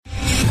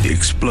The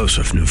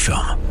explosive new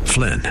film,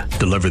 Flynn,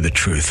 deliver the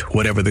truth,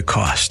 whatever the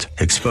cost,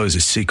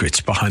 exposes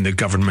secrets behind the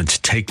government's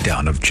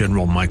takedown of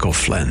General Michael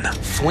Flynn.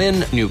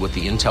 Flynn knew what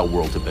the intel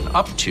world had been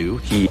up to.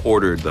 He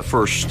ordered the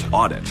first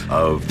audit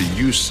of the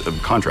use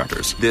of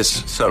contractors.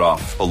 This set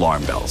off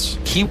alarm bells.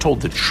 He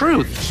told the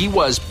truth. He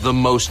was the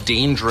most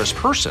dangerous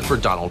person for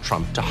Donald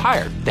Trump to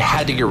hire. They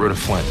had to get rid of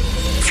Flynn.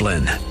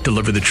 Flynn,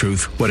 deliver the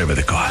truth, whatever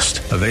the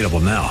cost. Available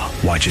now.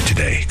 Watch it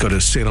today. Go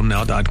to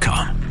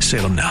salemnow.com.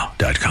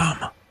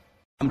 salemnow.com.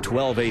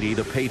 1280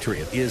 The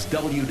Patriot is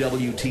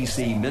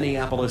WWTC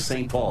Minneapolis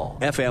St. Paul,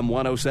 FM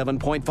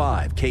 107.5,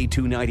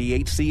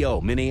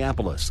 K298CO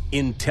Minneapolis,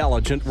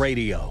 Intelligent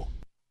Radio.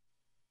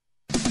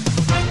 With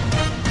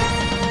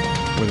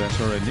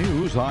SRN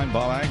News, I'm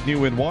Bob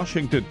Agnew in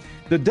Washington.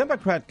 The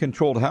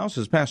Democrat-controlled House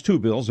has passed two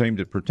bills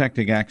aimed at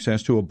protecting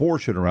access to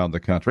abortion around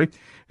the country.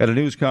 At a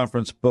news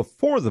conference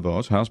before the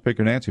votes, House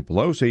Speaker Nancy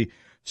Pelosi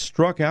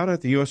struck out at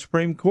the U.S.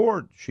 Supreme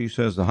Court. She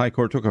says the high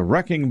court took a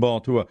wrecking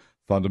ball to a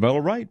fundamental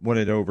right when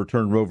it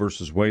overturned Roe v.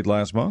 Wade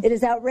last month. It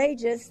is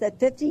outrageous that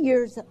 50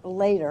 years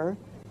later,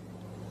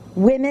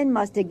 women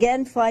must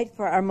again fight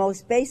for our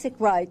most basic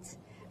rights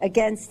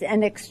against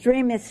an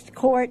extremist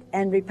court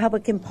and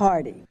Republican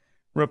Party.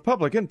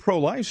 Republican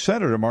pro-life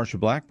Senator Marsha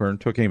Blackburn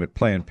took aim at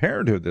Planned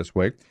Parenthood this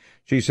week.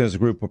 She says the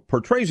group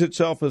portrays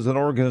itself as an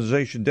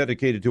organization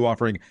dedicated to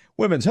offering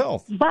women's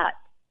health. But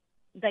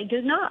they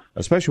do not.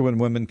 Especially when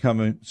women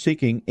come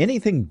seeking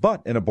anything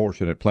but an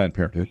abortion at Planned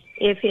Parenthood.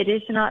 If it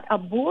is not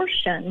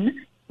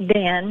abortion,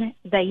 then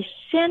they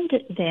send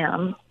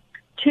them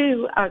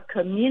to a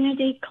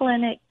community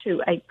clinic,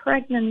 to a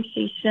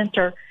pregnancy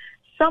center,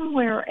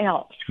 somewhere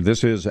else.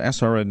 This is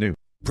SRN News.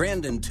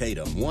 Brandon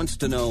Tatum wants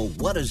to know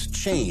what has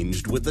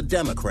changed with the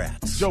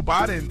Democrats. Joe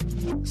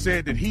Biden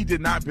said that he did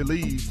not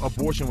believe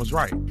abortion was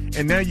right.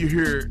 And now you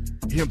hear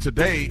him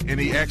today, and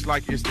he acts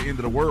like it's the end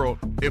of the world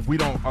if we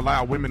don't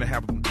allow women to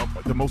have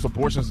the most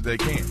abortions that they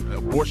can.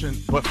 Abortion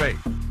buffet.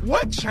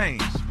 What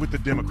changed with the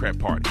Democrat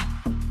Party?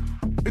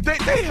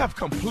 They have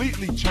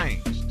completely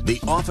changed. The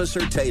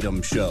Officer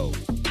Tatum Show.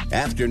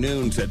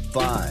 Afternoons at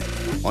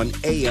 5 on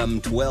AM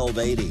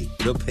 1280,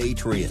 The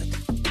Patriot.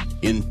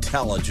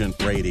 Intelligent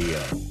Radio.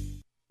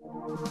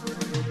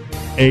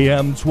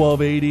 AM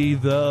 1280,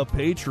 The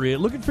Patriot.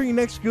 Looking for your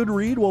next good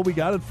read? Well, we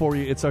got it for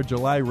you. It's our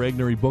July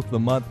Regnery Book of the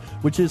Month,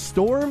 which is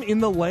Storm in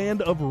the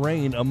Land of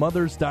Rain. A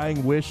mother's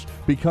dying wish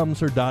becomes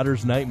her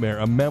daughter's nightmare.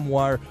 A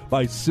memoir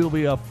by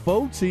Sylvia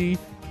Foti.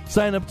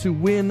 Sign up to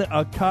win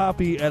a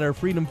copy at our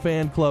Freedom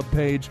Fan Club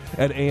page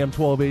at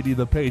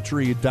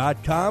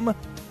am1280thepatriot.com.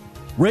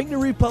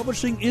 Regnery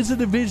Publishing is a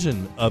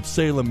division of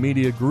Salem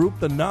Media Group.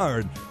 The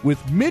Nard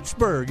with Mitch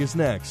Berg is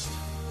next.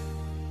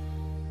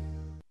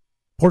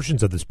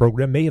 Portions of this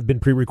program may have been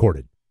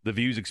pre-recorded. The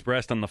views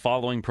expressed on the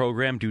following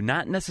program do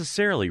not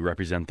necessarily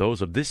represent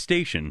those of this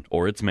station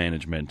or its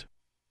management.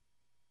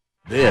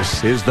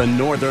 This is the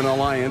Northern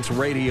Alliance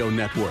Radio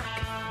Network,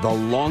 the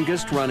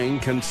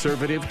longest-running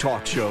conservative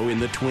talk show in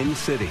the Twin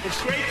Cities.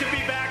 It's great to be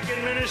back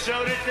in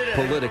Minnesota today.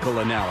 Political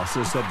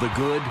analysis of the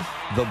good,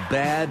 the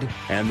bad,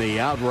 and the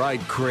outright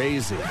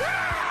crazy.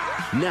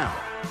 Now,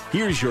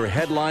 here's your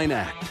headline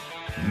act,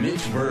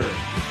 Mitch Berg.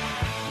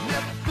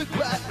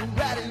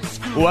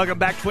 Welcome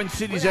back, Twin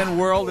Cities and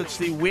World. It's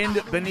the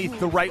Wind Beneath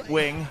the Right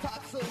Wing.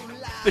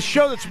 The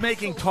show that's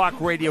making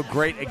talk radio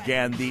great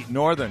again, the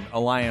Northern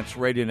Alliance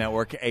Radio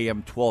Network,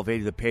 AM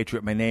 1280, The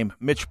Patriot. My name,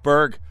 Mitch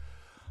Berg.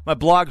 My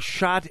blog,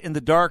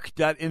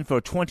 shotinthedark.info,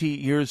 20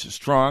 years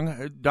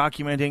strong,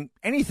 documenting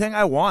anything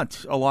I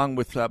want, along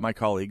with my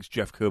colleagues,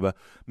 Jeff Kuba,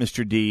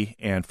 Mr. D,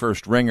 and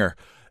First Ringer.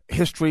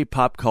 History,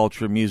 pop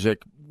culture,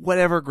 music,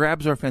 whatever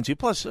grabs our fancy.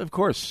 Plus, of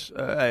course,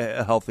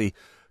 a healthy,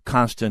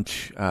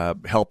 constant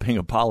helping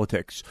of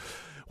politics,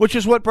 which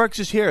is what Berks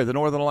is here, the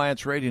Northern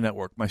Alliance Radio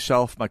Network.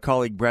 Myself, my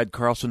colleague, Brad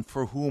Carlson,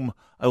 for whom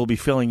I will be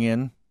filling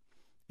in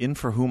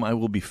for whom I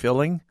will be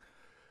filling,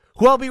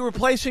 who I'll be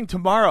replacing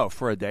tomorrow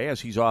for a day, as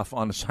he's off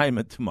on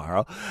assignment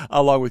tomorrow,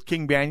 along with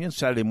King Banyan,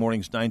 Saturday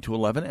mornings 9 to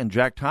 11, and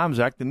Jack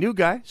Tomczak, the new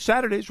guy,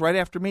 Saturdays right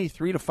after me,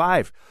 3 to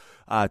 5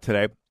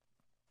 today,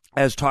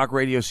 as talk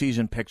radio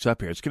season picks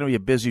up here. It's going to be a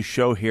busy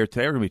show here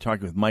today. We're going to be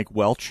talking with Mike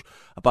Welch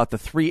about the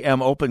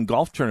 3M Open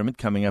Golf Tournament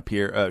coming up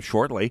here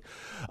shortly.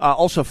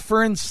 Also,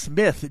 Fern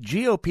Smith,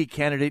 GOP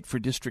candidate for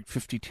District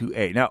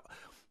 52A. Now,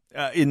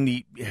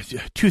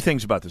 two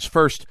things about this.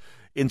 First,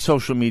 in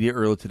social media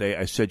earlier today,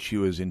 I said she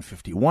was in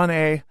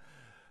 51A.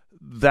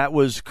 That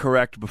was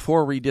correct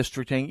before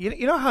redistricting.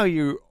 You know how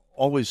you're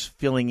always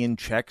filling in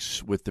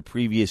checks with the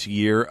previous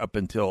year up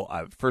until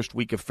first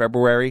week of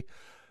February?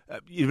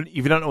 If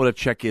you don't know what a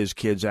check is,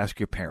 kids, ask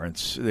your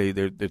parents.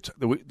 They're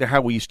how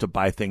we used to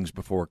buy things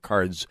before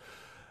cards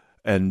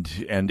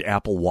and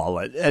Apple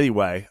Wallet.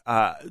 Anyway,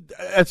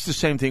 that's the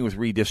same thing with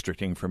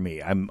redistricting for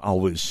me. I'm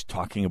always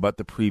talking about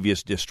the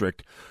previous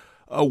district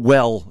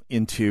well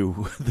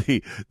into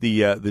the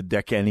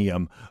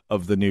decennium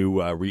of the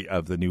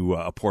new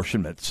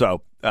apportionment.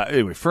 So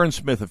anyway, Fern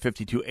Smith of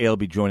 52A will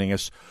be joining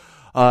us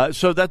So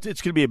it's going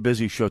to be a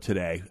busy show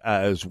today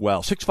as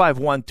well.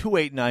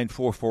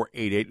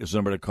 651-289-4488 is the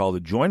number to call to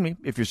join me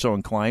if you're so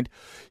inclined.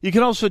 You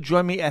can also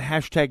join me at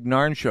hashtag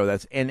Narn Show.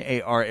 That's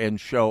Narn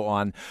Show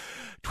on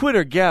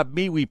Twitter, Gab,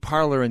 MeWe,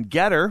 Parler, and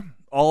Getter.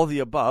 All of the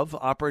above.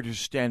 Operators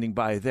standing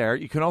by there.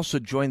 You can also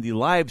join the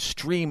live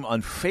stream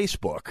on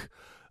Facebook,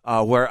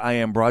 where I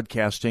am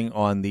broadcasting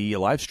on the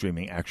live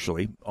streaming,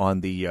 actually,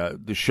 on the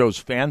show's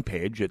fan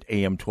page at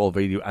AM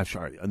 1280. I'm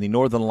sorry, on the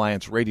Northern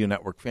Alliance Radio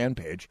Network fan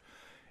page.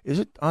 Is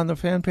it on the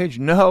fan page?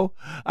 No,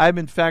 I'm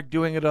in fact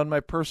doing it on my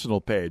personal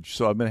page,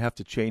 so I'm going to have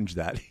to change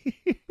that.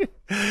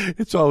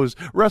 It's always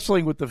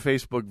wrestling with the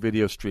Facebook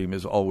video stream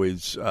is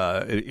always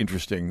an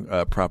interesting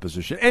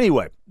proposition.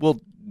 Anyway,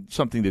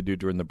 something to do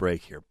during the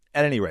break here.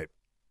 At any rate,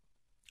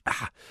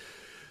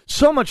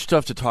 so much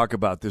stuff to talk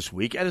about this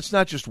week, and it's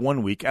not just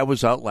 1 week. I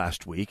was out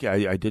last week.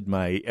 I did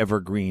my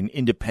evergreen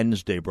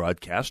Independence Day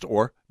broadcast,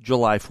 or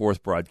July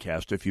 4th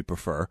broadcast, if you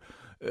prefer.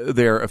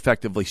 They're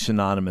effectively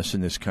synonymous in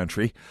this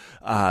country.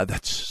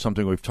 That's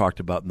something we've talked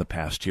about in the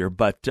past year.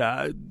 But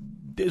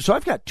so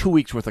I've got 2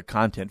 weeks worth of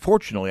content.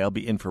 Fortunately, I'll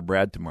be in for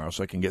Brad tomorrow,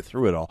 so I can get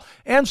through it all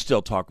and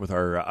still talk with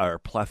our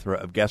plethora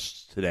of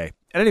guests today.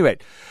 At any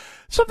rate,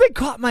 something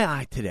caught my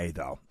eye today,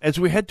 though. As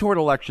we head toward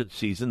election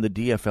season, the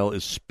DFL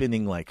is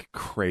spinning like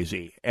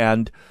crazy,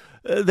 and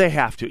they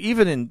have to.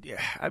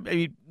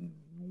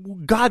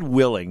 God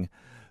willing,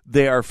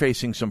 they are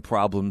facing some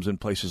problems in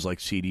places like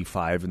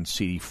CD5 and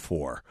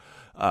CD4.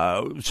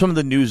 Some of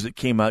the news that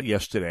came out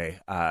yesterday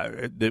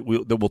that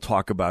we'll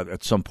talk about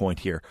at some point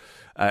here.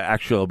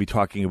 Actually, I'll be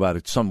talking about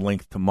at some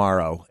length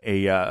tomorrow.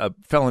 A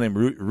fellow named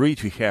Rui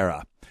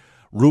Teixeira.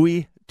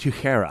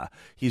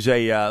 He's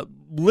a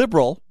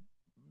liberal,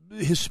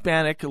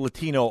 Hispanic,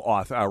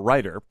 Latino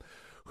writer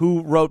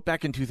who wrote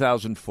back in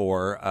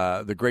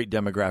 2004 the Great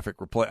Demographic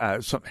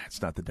Replacement.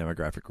 It's not the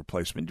Demographic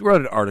Replacement. He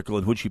wrote an article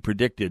in which he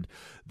predicted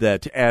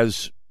that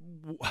as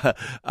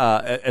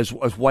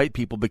white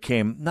people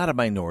became not a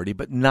minority,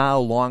 but now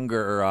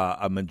longer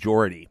a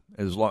majority,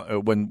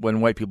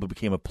 when white people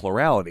became a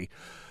plurality,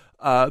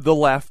 the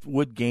left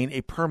would gain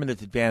a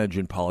permanent advantage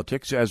in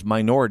politics as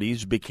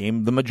minorities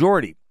became the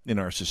majority in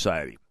our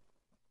society.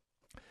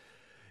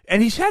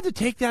 And he's had to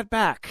take that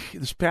back.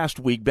 This past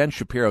week, Ben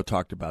Shapiro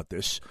talked about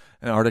this,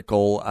 an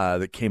article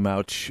that came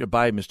out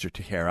by Mr.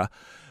 Teixeira,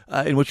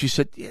 in which he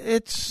said,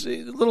 it's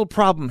a little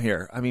problem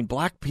here. I mean,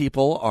 black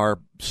people are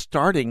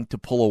starting to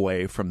pull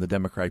away from the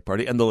Democratic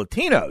Party, and the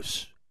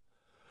Latinos.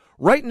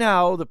 Right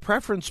now, the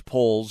preference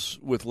polls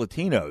with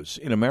Latinos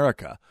in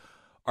America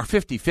are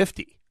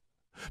 50-50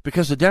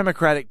 because the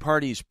Democratic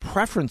Party's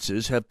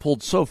preferences have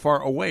pulled so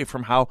far away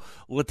from how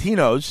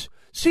Latinos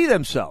see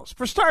themselves.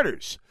 For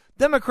starters,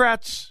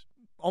 Democrats,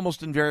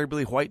 almost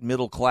invariably white,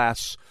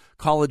 middle-class,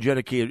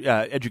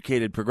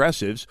 college-educated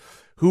progressives,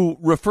 who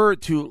refer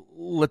to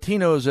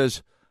Latinos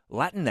as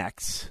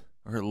Latinx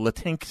or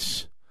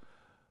Latinx.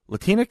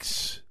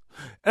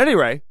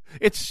 Anyway,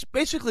 it's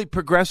basically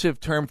progressive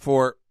term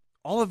for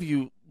all of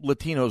you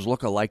Latinos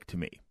look alike to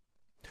me.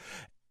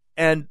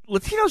 And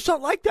Latinos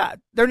don't like that.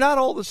 They're not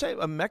all the same.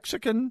 A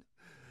Mexican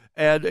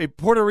and a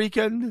Puerto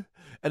Rican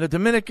and a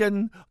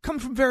Dominican come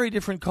from very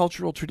different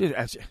cultural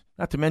traditions,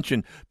 not to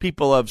mention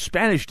people of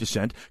Spanish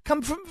descent,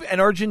 come from an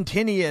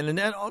Argentinian and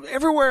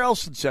everywhere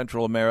else in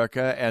Central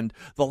America and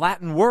the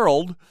Latin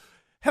world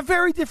have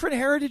very different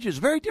heritages,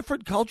 very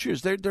different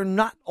cultures. They're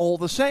not all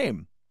the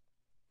same,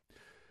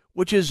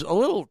 which is a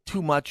little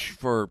too much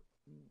for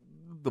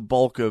the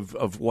bulk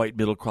of white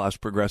middle-class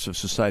progressive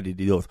society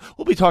to deal with.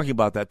 We'll be talking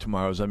about that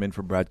tomorrow as I'm in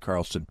for Brad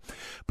Carlson.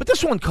 But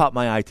this one caught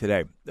my eye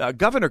today.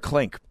 Governor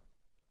Klink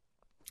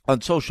on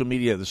social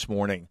media this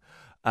morning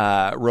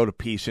wrote a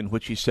piece in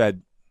which he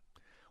said,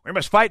 "We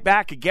must fight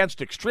back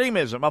against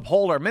extremism,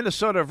 uphold our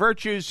Minnesota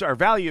virtues, our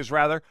values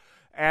rather,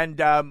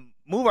 and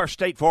move our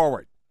state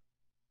forward."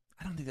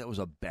 I don't think that was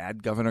a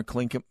bad Governor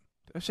Klink. Did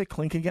I say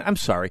Klink again? I'm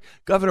sorry.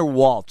 Governor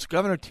Walz,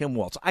 Governor Tim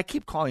Walz. I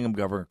keep calling him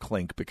Governor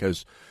Klink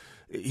because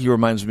he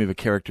reminds me of a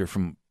character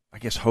from, I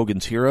guess,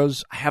 Hogan's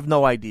Heroes. I have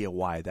no idea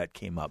why that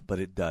came up, but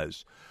it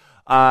does.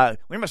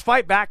 We must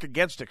fight back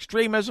against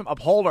extremism,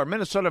 uphold our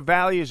Minnesota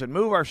values, and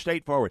move our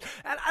state forward.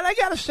 And I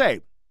got to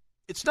say,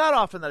 it's not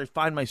often that I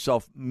find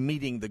myself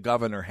meeting the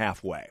governor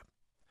halfway.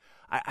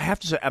 I have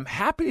to say, I'm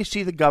happy to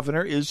see the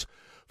governor is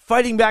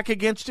fighting back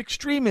against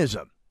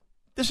extremism.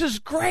 This is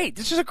great.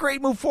 This is a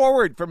great move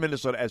forward for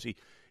Minnesota, as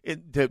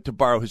to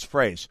borrow his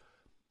phrase.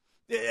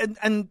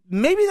 And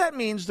maybe that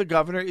means the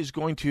governor is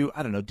going to,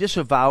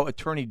 disavow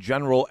Attorney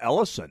General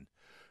Ellison,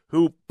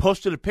 who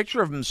posted a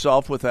picture of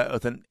himself with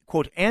an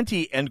quote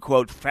anti end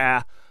quote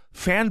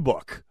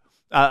handbook,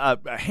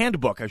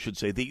 I should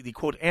say, the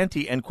quote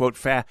anti end quote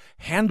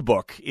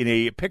handbook in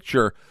a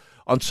picture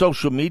on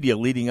social media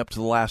leading up to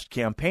the last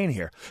campaign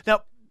here.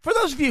 Now, for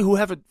those of you who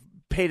haven't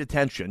paid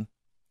attention,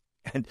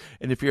 and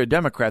if you're a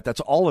Democrat,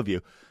 that's all of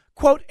you,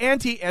 quote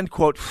anti end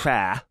quote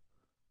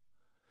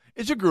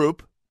is a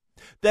group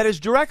that is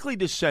directly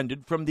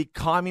descended from the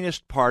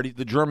Communist Party,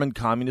 the German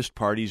Communist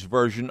Party's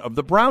version of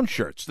the Brown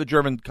Shirts, the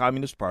German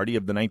Communist Party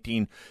of the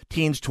 19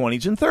 teens,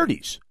 20s, and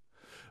 30s.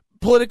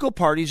 political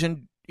parties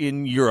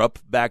in Europe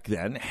back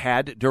then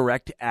had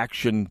direct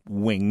action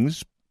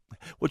wings,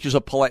 which is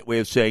a polite way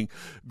of saying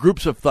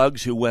groups of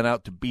thugs who went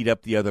out to beat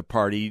up the other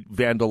party,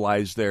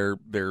 vandalize their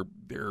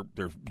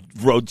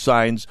road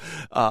signs,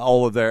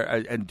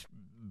 and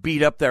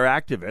beat up their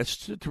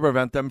activists to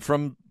prevent them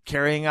from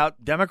carrying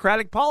out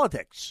democratic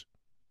politics.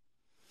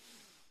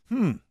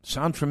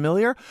 Sound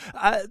familiar?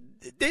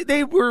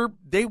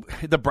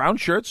 The brown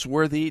shirts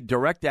were the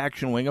direct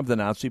action wing of the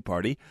Nazi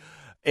Party.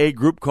 A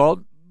group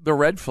called the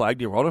Red Flag,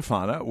 Die Rote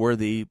Fahne, were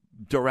the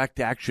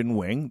direct action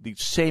wing, the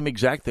same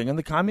exact thing in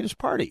the Communist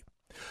Party.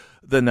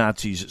 The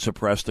Nazis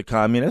suppressed the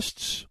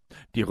communists.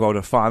 Die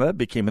Rote Fahne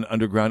became an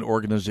underground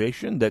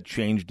organization that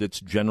changed its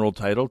general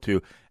title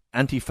to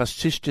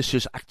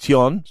Antifaschistische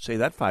Aktion. Say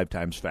that 5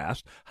 times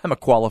fast. I'm a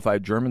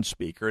qualified German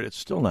speaker, and it's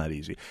still not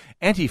easy.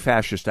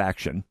 Anti-fascist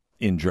action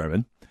in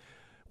German,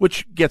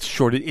 which gets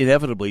shorted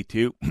inevitably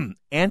to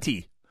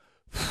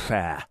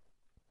Anti-Fa.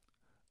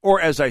 Or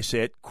as I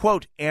say it,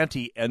 quote,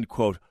 anti, end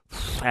quote,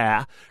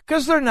 fa,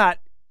 because they're not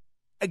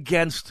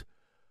against,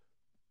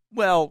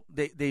 well,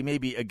 they may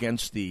be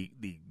against the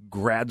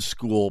grad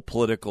school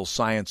political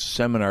science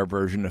seminar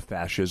version of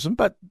fascism,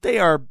 but they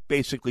are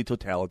basically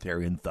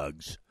totalitarian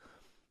thugs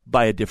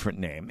by a different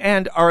name.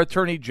 And our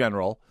Attorney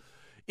General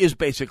is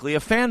basically a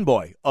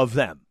fanboy of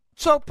them.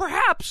 So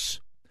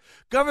perhaps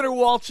Governor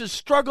Walz's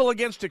struggle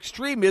against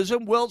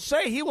extremism will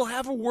say he will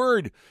have a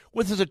word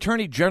with his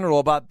Attorney General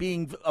about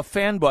being a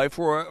fanboy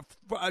for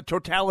a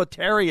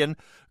totalitarian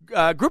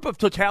group of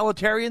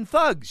totalitarian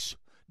thugs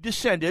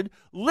descended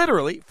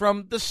literally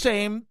from the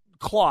same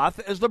cloth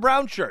as the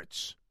brown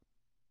shirts.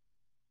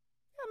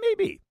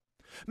 Yeah,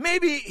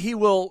 maybe he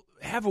will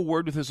have a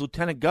word with his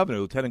Lieutenant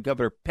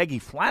Governor Peggy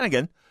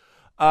Flanagan,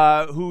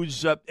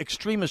 whose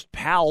extremist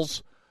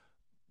pals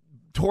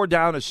tore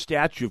down a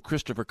statue of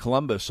Christopher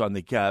Columbus on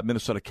the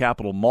Minnesota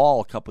Capitol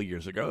Mall a couple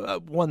years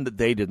ago, one that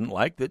they didn't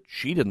like, that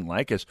she didn't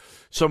like, as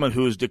someone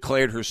who has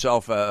declared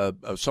herself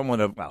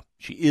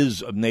she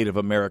is of Native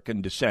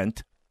American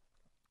descent.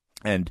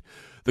 And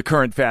the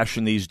current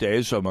fashion these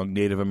days among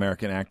Native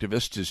American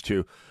activists is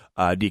to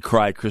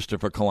decry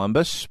Christopher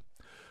Columbus,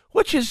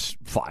 which is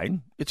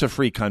fine. It's a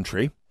free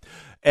country.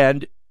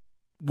 And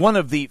one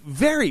of the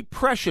very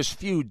precious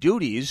few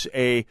duties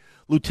a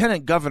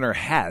lieutenant governor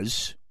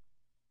has,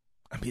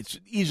 I mean, it's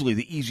easily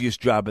the easiest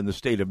job in the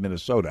state of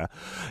Minnesota,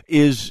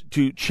 is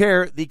to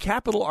chair the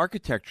Capitol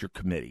Architecture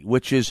Committee,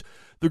 which is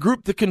the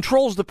group that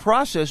controls the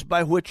process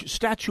by which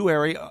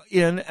statuary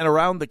in and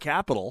around the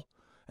Capitol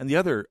and the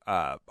other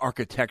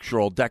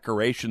architectural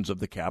decorations of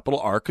the Capitol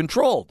are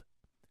controlled.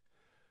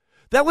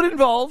 That would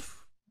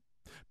involve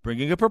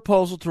bringing a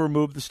proposal to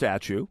remove the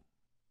statue,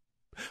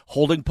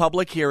 holding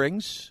public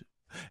hearings,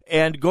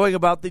 and going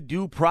about the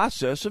due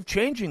process of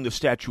changing the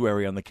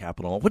statuary on the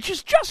Capitol, which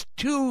is just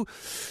too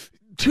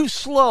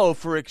slow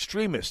for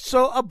extremists.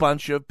 So a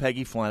bunch of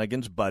Peggy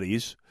Flanagan's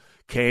buddies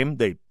came,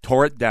 they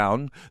tore it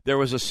down. There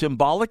was a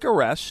symbolic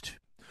arrest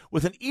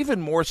with an even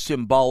more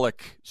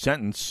symbolic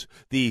sentence.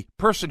 The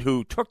person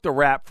who took the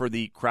rap for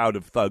the crowd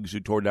of thugs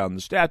who tore down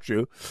the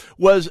statue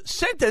was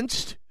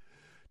sentenced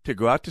to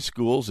go out to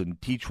schools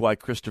and teach why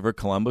Christopher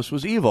Columbus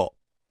was evil.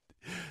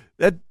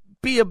 That'd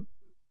be a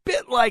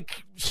bit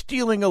like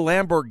stealing a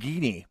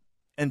Lamborghini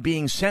and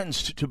being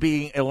sentenced to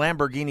being a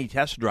Lamborghini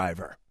test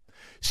driver.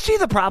 See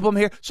the problem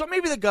here? So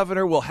maybe the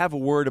governor will have a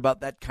word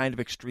about that kind of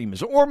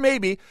extremism, or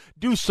maybe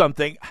do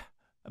something,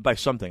 by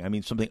something I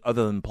mean something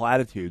other than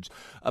platitudes,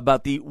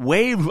 about the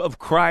wave of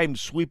crime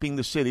sweeping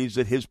the cities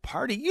that his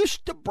party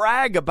used to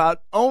brag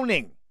about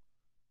owning.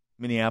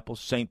 Minneapolis,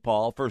 St.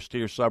 Paul,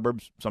 first-tier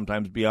suburbs,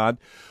 sometimes beyond,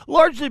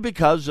 largely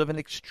because of an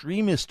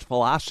extremist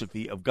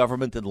philosophy of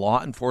government and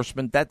law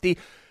enforcement that the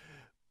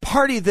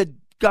party the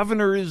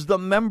governor is the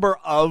member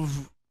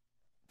of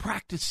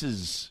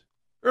practices.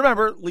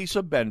 Remember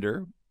Lisa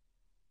Bender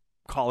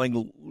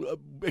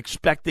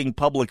expecting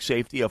public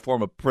safety a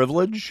form of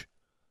privilege,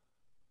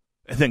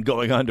 and then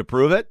going on to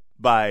prove it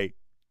by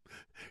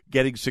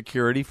getting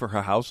security for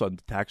her house on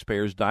the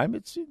taxpayers'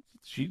 dime.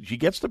 She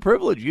gets the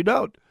privilege, you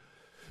don't.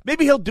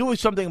 Maybe he'll do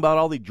something about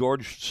all the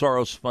George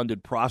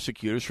Soros-funded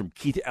prosecutors from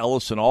Keith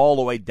Ellison all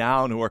the way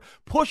down who are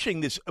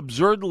pushing this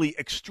absurdly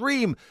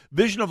extreme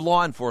vision of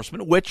law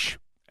enforcement, which,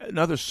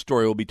 another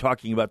story we'll be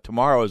talking about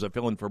tomorrow as I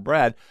fill in for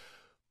Brad,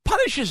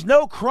 punishes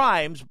no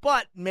crimes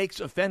but makes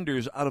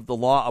offenders out of the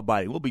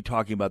law-abiding. We'll be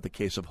talking about the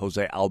case of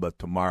Jose Alba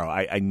tomorrow.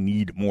 I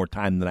need more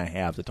time than I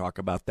have to talk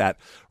about that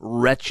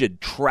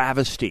wretched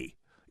travesty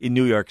in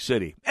New York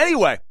City.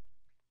 Anyway,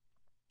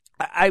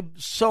 I'm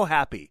so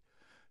happy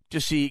to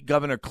see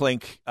Governor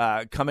Klink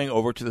coming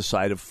over to the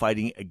side of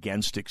fighting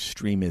against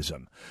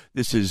extremism.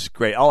 This is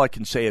great. All I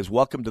can say is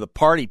welcome to the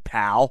party,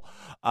 pal.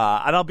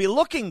 And I'll be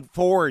looking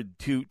forward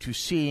to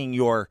seeing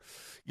your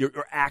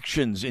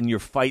actions in your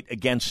fight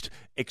against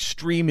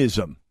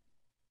extremism.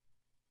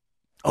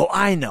 Oh,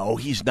 I know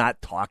he's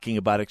not talking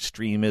about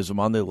extremism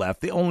on the left.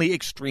 The only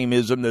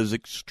extremism that is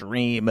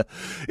extreme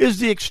is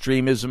the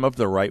extremism of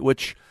the right,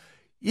 which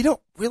you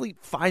don't really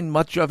find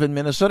much of in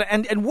Minnesota.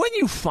 And when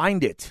you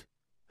find it,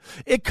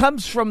 It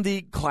comes from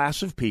the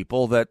class of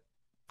people that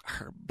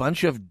are a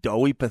bunch of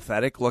doughy,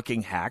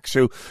 pathetic-looking hacks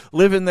who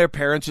live in their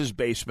parents'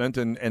 basement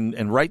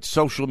and write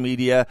social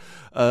media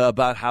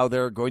about how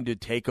they're going to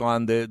take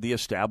on the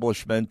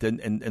establishment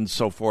and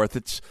so forth.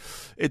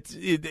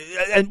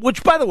 And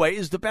which, by the way,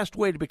 is the best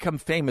way to become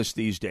famous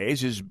these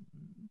days, is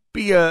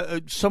be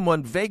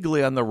someone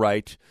vaguely on the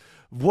right,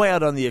 way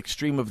out on the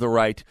extreme of the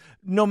right.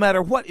 No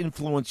matter what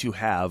influence you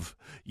have,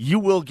 you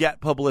will get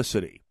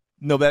publicity.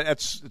 No,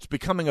 it's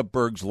becoming a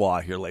Berg's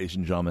Law here, ladies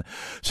and gentlemen.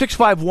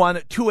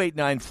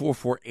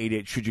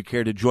 651-289-4488, should you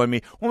care to join me.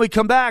 When we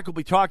come back, we'll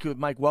be talking with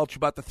Mike Welch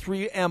about the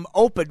 3M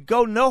Open.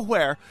 Go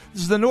nowhere.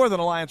 This is the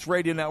Northern Alliance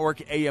Radio Network,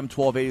 AM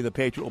 1280, The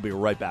Patriot. We'll be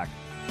right back.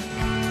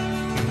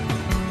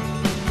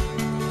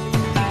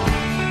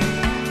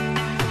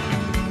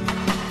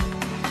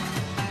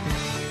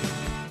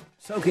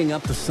 Soaking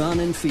up the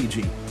sun in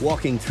Fiji,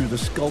 walking through the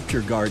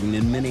Sculpture Garden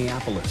in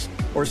Minneapolis,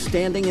 or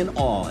standing in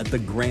awe at the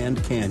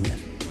Grand Canyon.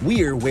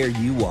 We're where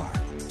you are.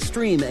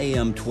 Stream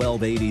AM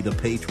 1280 The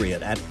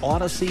Patriot at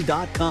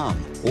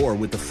Odyssey.com or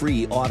with the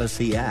free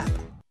Odyssey app.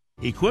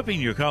 Equipping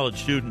your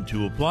college student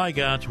to apply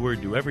God's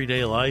Word to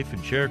everyday life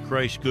and share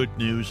Christ's good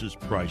news is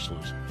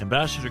priceless.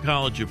 Ambassador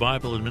College of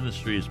Bible and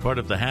Ministry is part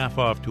of the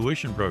half-off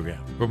tuition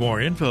program. For more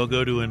info,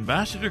 go to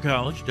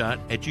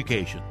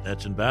ambassadorcollege.education.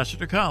 That's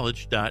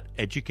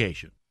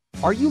ambassadorcollege.education.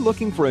 Are you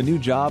looking for a new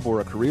job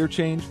or a career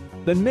change?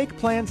 Then make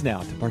plans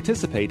now to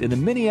participate in the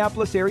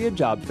Minneapolis Area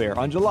Job Fair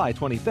on July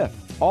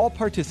 25th. All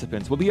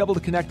participants will be able to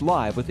connect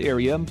live with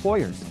area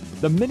employers.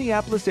 The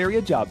Minneapolis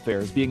Area Job Fair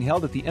is being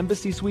held at the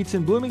Embassy Suites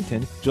in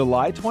Bloomington,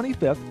 July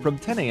 25th from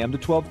 10 a.m. to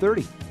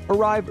 12:30.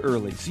 Arrive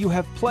early so you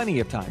have plenty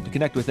of time to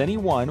connect with any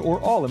one or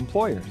all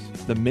employers.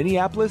 The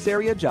Minneapolis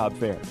Area Job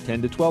Fair,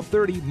 10 to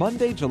 12:30,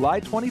 Monday, July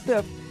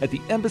 25th at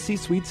the Embassy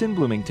Suites in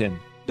Bloomington.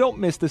 Don't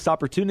miss this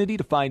opportunity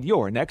to find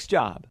your next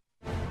job.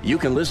 You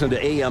can listen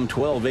to AM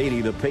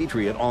 1280 The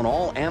Patriot on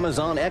all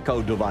Amazon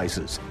Echo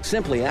devices.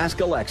 Simply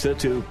ask Alexa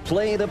to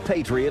play The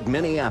Patriot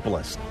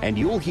Minneapolis, and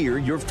you'll hear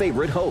your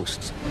favorite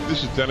hosts.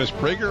 This is Dennis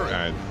Prager,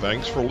 and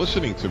thanks for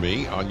listening to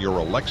me on your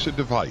Alexa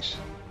device.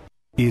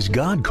 Is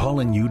God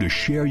calling you to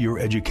share your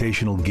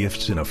educational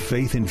gifts in a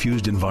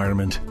faith-infused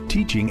environment?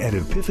 Teaching at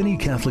Epiphany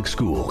Catholic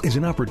School is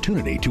an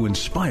opportunity to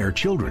inspire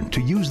children to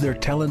use their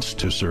talents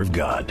to serve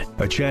God.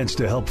 A chance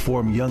to help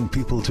form young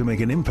people to make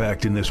an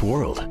impact in this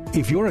world.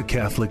 If you're a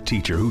Catholic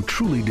teacher who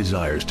truly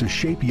desires to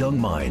shape young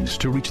minds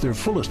to reach their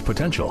fullest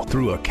potential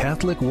through a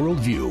Catholic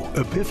worldview,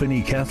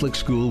 Epiphany Catholic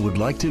School would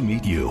like to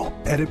meet you.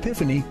 At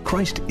Epiphany,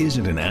 Christ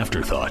isn't an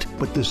afterthought,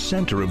 but the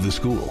center of the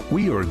school.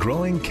 We are a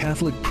growing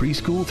Catholic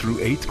preschool through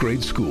 8th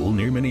grade school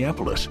near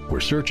Minneapolis.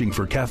 We're searching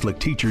for Catholic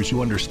teachers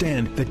who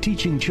understand that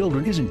teaching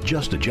children isn't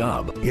just a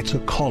job. It's a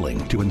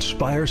calling to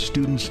inspire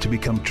students to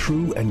become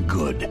true and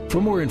good.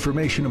 For more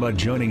information about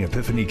joining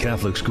Epiphany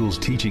Catholic School's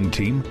teaching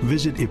team,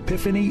 visit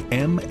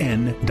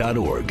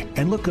epiphanymn.org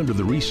and look under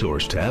the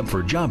resource tab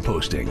for job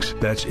postings.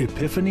 That's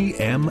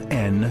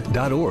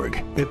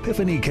epiphanymn.org.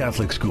 Epiphany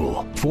Catholic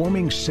School,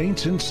 forming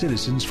saints and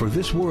citizens for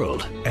this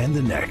world and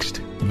the next.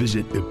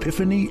 Visit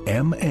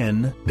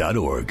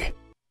epiphanymn.org.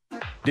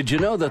 Did you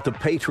know that the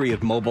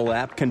Patriot mobile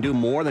app can do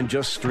more than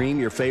just stream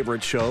your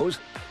favorite shows?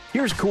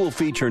 Here's cool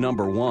feature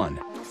number 1.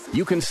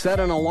 You can set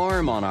an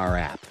alarm on our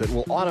app that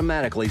will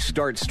automatically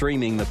start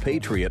streaming the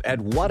Patriot at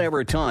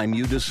whatever time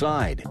you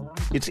decide.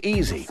 It's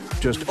easy.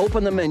 Just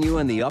open the menu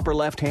in the upper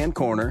left-hand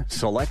corner,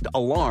 select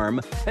Alarm,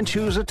 and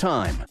choose a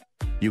time.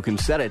 You can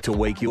set it to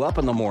wake you up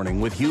in the morning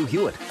with Hugh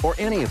Hewitt or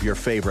any of your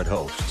favorite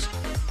hosts.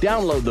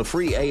 Download the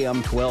free AM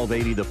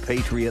 1280 The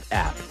Patriot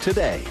app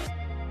today.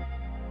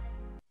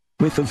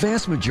 With the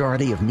vast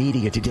majority of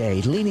media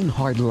today leaning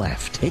hard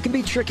left, it can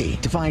be tricky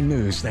to find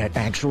news that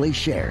actually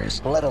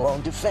shares, let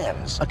alone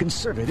defends, a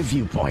conservative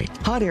viewpoint.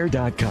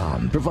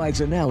 HotAir.com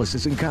provides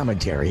analysis and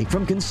commentary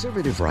from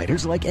conservative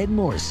writers like Ed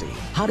Morrissey.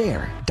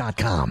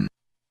 HotAir.com.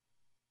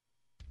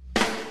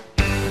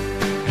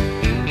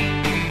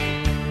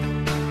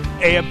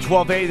 AM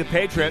 1280, The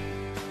Patriot,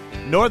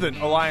 Northern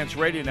Alliance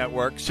Radio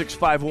Network,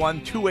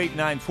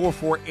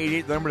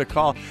 651-289-4488, the number to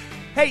call.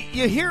 Hey,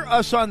 you hear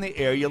us on the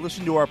air, you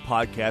listen to our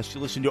podcast, you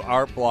listen to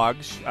our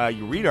blogs,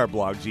 you read our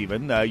blogs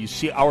even, you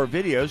see our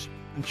videos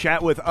and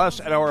chat with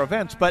us at our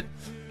events, but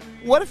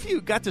what if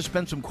you got to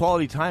spend some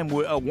quality time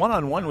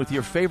one-on-one with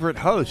your favorite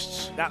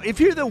hosts? Now,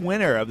 if you're the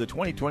winner of the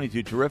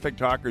 2022 Terrific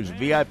Talkers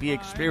VIP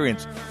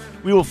experience,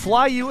 we will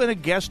fly you and a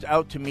guest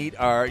out to meet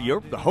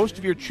the host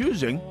of your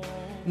choosing,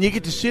 and you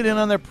get to sit in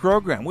on their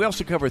program. We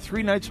also cover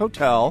 3 nights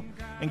hotel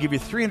and give you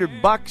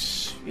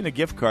 $300 in a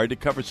gift card to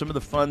cover some of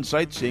the fun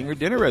sightseeing or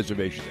dinner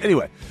reservations.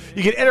 Anyway,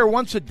 you can enter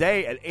once a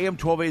day at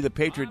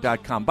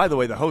am1280thepatriot.com. By the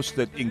way, the hosts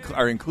that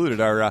are included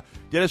are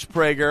Dennis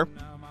Prager,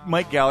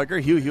 Mike Gallagher,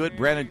 Hugh Hewitt,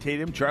 Brandon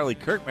Tatum, Charlie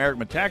Kirk, Merrick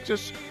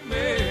Metaxas,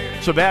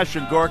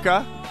 Sebastian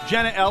Gorka,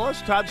 Jenna Ellis,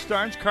 Todd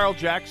Starnes, Carl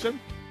Jackson.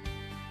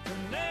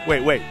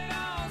 Wait.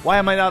 Why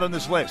am I not on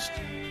this list?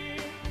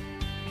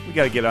 We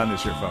got to get on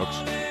this here, folks.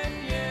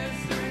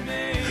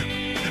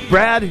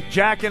 Brad,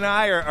 Jack, and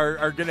I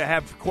are going to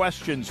have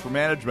questions for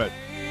management.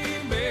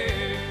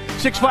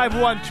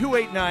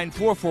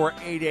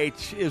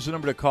 651-289-4488 is the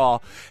number to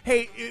call.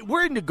 Hey,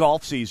 we're into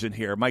golf season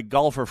here. My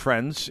golfer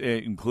friends,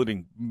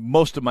 including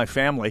most of my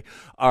family,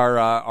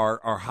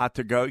 are hot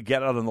to go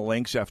get out on the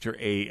links after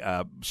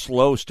a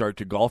slow start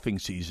to golfing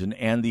season.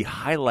 And the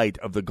highlight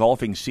of the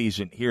golfing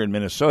season here in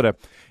Minnesota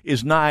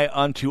is nigh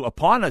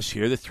upon us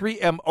here. The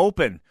 3M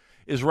Open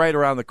is right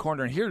around the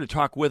corner. And here to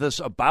talk with us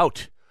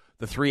about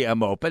the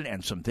 3M Open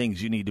and some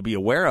things you need to be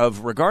aware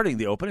of regarding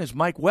the Open is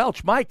Mike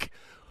Welch. Mike,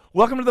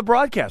 welcome to the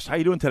broadcast. How are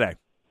you doing today?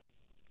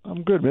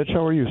 I'm good, Mitch.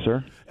 How are you,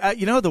 sir?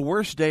 The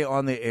worst day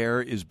on the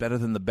air is better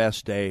than the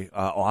best day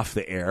off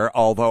the air,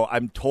 although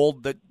I'm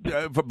told that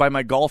by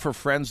my golfer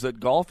friends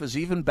that golf is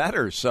even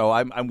better, so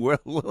I'm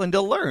willing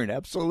to learn,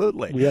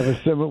 absolutely. We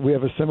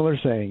have a similar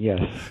saying,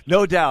 yes.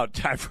 No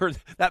doubt. I've heard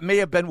that may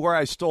have been where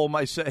I stole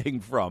my saying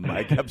from,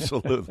 Mike,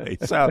 absolutely.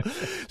 So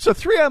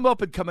 3M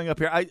Open coming up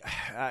here.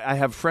 I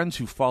have friends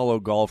who follow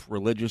golf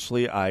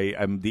religiously.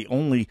 I'm the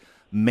only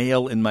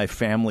male in my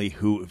family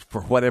who,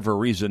 for whatever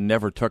reason,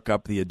 never took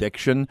up the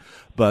addiction.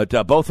 But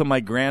both of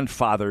my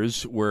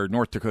grandfathers were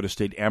North Dakota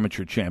State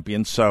amateur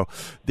champions, so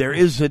there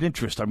is an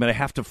interest. I'm going to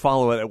have to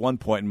follow it at one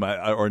point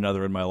or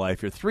another in my life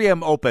here.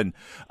 3M Open,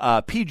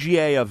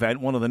 PGA event,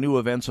 one of the new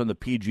events on the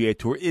PGA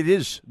Tour. It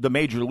is the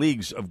major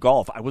leagues of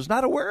golf. I was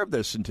not aware of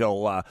this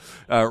until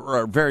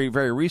very,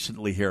 very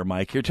recently here,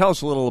 Mike. Here, tell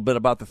us a little bit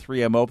about the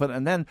 3M Open,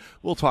 and then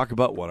we'll talk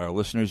about what our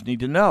listeners need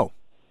to know.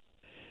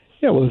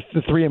 Yeah, well, the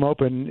 3M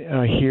Open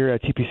here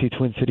at TPC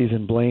Twin Cities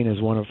in Blaine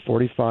is one of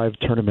 45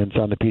 tournaments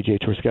on the PGA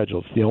Tour schedule.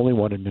 It's the only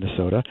one in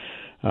Minnesota.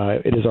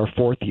 It is our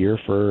fourth year.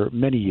 For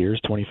many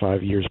years,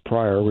 25 years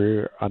prior, we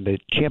were on the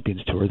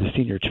Champions Tour, the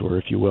senior tour,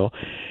 if you will.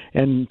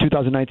 And in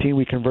 2019,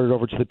 we converted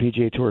over to the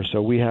PGA Tour.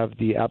 So we have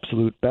the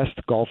absolute best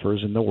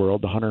golfers in the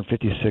world. The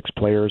 156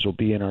 players will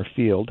be in our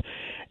field.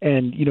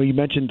 And, you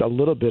mentioned a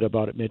little bit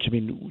about it, Mitch. I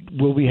mean,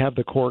 will we have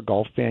the core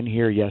golf fan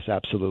here? Yes,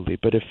 absolutely.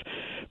 But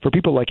for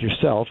people like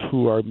yourself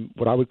who are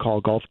what I would call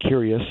golf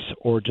curious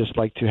or just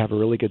like to have a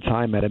really good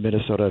time at a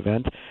Minnesota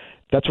event,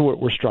 that's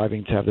what we're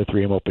striving to have the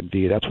 3M Open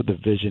be. That's what the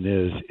vision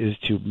is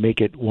to make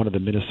it one of the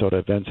Minnesota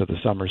events of the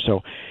summer.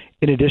 So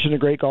in addition to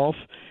great golf,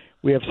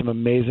 we have some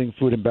amazing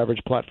food and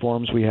beverage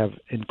platforms. We have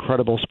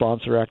incredible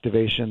sponsor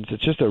activations.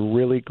 It's just a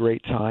really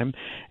great time.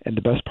 And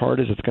the best part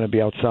is it's going to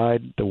be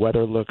outside. The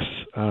weather looks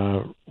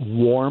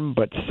warm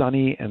but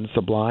sunny and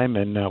sublime,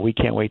 and we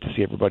can't wait to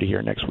see everybody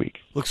here next week.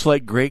 Looks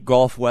like great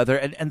golf weather.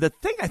 And the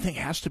thing I think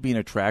has to be an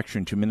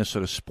attraction to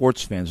Minnesota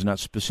sports fans, not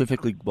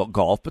specifically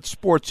golf, but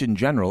sports in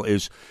general,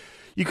 is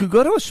you could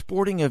go to a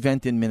sporting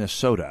event in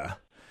Minnesota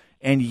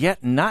and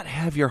yet not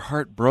have your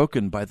heart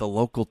broken by the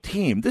local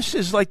team. This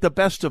is like the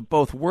best of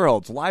both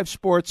worlds. Live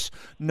sports,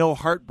 no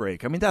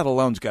heartbreak. I mean, that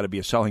alone's got to be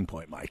a selling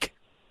point, Mike.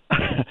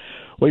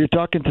 Well, you're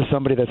talking to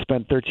somebody that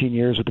spent 13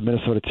 years with the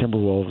Minnesota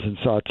Timberwolves and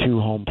saw 2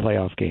 home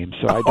playoff games,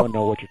 so I don't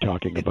know what you're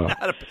talking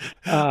about.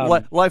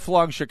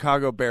 Lifelong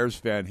Chicago Bears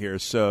fan here,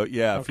 so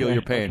yeah, okay, feel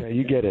your pain. Okay,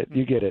 you get it.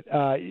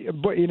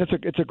 But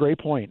it's a great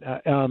point.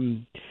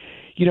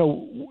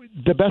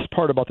 The best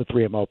part about the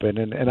 3M Open,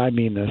 and I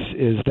mean this,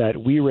 is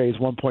that we raise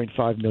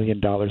 $1.5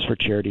 million for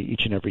charity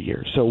each and every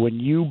year. So when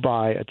you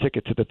buy a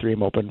ticket to the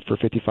 3M Open for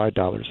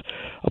 $55,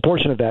 a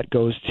portion of that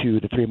goes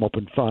to the 3M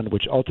Open Fund,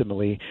 which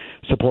ultimately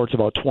supports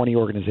about 20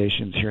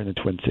 organizations here in the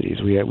Twin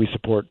Cities. We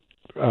support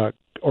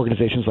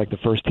organizations like the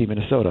First Team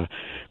Minnesota,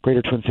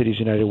 Greater Twin Cities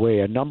United Way,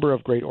 a number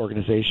of great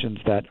organizations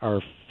that are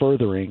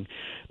furthering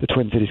the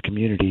Twin Cities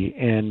community.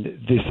 And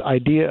this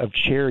idea of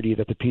charity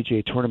that the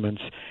PGA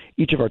tournaments,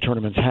 each of our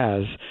tournaments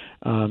has,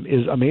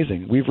 is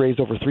amazing. We've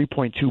raised over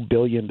 $3.2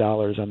 billion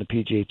on the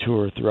PGA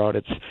Tour throughout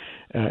its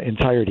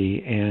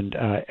entirety, and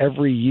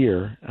every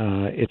year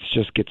it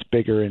just gets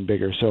bigger and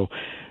bigger. So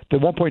the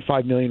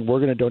 $1.5 million we're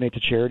going to donate to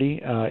charity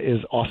is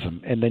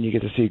awesome, and then you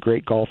get to see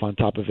great golf on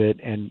top of it.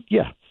 And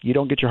yeah, you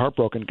don't get your heart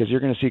broken because you're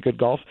going to see good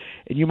golf,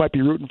 and you might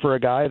be rooting for a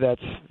guy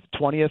that's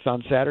 20th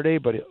on Saturday,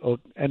 but it'll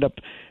end up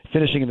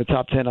finishing in the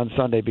top 10 on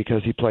Sunday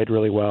because he played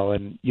really well,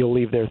 and you'll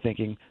leave there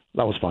thinking,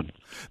 that was fun.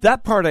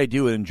 That part I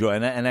do enjoy,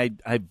 and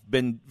I've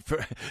been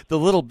the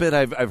little bit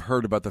I've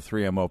heard about the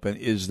 3M Open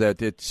is that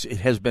it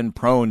has been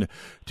prone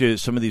to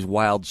some of these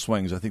wild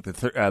swings. I think the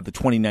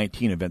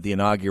 2019 event, the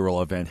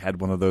inaugural event, had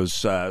one of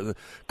those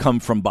come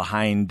from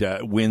behind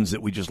wins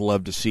that we just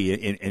love to see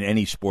in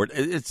any sport.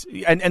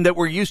 And that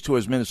we're used to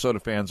as Minnesota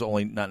fans,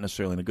 only not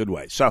necessarily in a good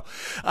way. So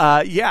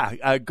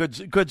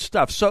good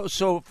stuff.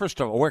 So first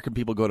of all, where can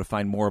people go to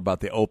find more about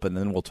the Open?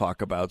 Then we'll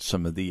talk about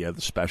some of the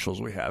specials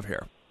we have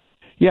here.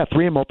 Yeah,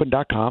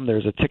 3mopen.com.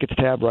 There's a tickets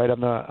tab right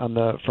on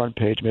the front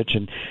page, Mitch,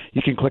 and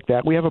you can click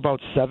that. We have about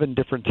 7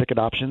 different ticket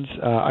options.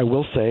 I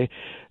will say,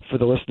 for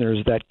the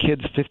listeners that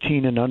kids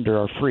 15 and under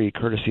are free,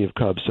 courtesy of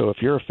Cubs. So if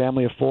you're a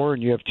family of 4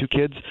 and you have 2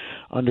 kids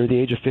under the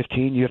age of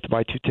 15, you have to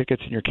buy 2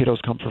 tickets, and your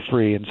kiddos come for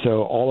free. And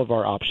so all of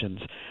our options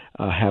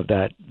have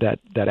that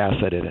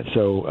asset in it.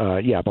 So,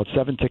 about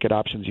 7 ticket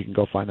options. You can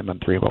go find them on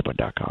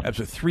 3mopen.com. That's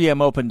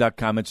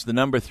 3mopen.com. It's the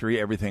number 3.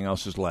 Everything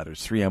else is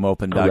letters.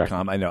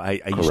 3mopen.com. I know.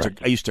 I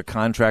used to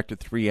contract at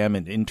 3M,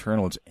 and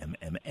internal it's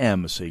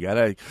MMM. So you got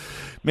to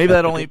maybe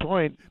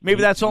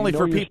that's only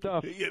for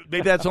people.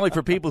 Maybe that's only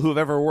for people who have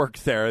ever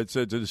worked there. It's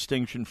a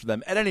distinction for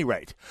them. At any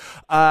rate,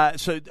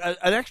 so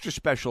an extra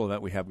special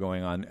event we have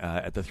going on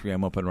at the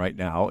 3M Open right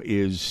now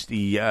is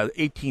the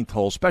 18th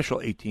hole, special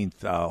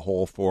 18th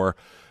hole for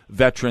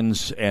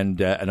veterans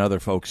and other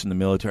folks in the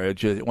military.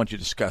 I want you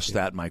to discuss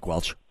that, Mike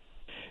Welch.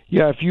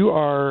 Yeah, if you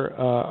are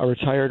a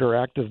retired or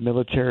active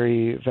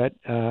military vet,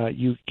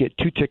 you get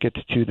 2 tickets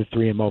to the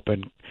 3M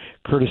Open,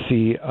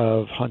 courtesy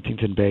of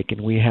Huntington Bank,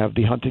 and we have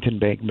the Huntington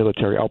Bank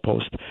Military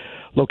Outpost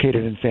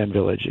located in Fan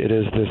Village. It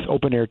is this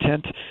open-air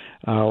tent.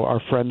 Our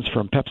friends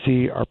from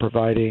Pepsi are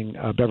providing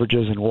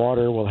beverages and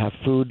water. We'll have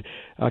food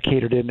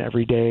catered in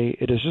every day.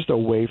 It is just a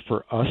way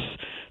for us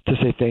to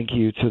say thank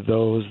you to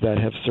those that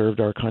have served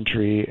our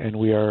country, and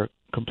we are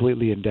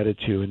completely indebted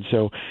to. And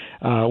so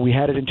we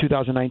had it in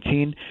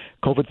 2019.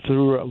 COVID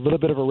threw a little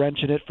bit of a wrench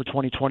in it for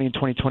 2020 and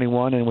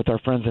 2021, and with our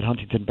friends at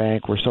Huntington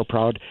Bank, we're so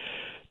proud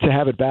to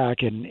have it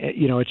back. And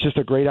it's just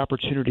a great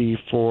opportunity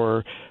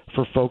for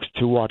folks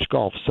to watch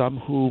golf. Some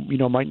who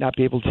might not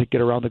be able to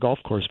get around the golf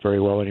course very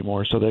well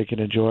anymore, so they can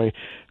enjoy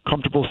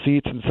comfortable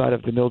seats inside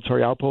of the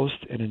military outpost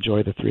and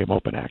enjoy the 3M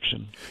Open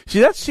action. See,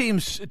 that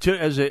seems to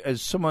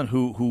as someone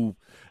who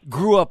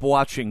grew up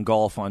watching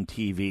golf on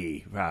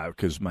TV,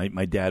 because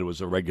my dad was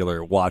a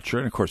regular watcher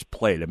and, of course,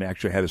 played. I mean,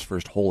 actually had his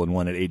first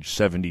hole-in-one at age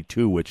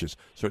 72, which is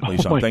certainly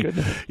something. My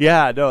goodness.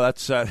 Yeah, no,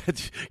 that's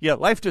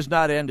life does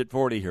not end at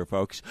 40 here,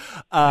 folks.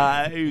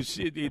 That's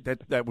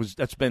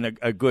been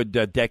a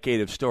good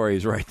decade of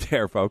stories right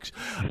there, folks.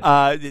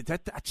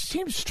 That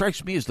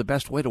strikes me as the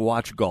best way to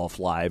watch golf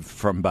live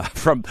from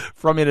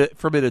in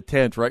a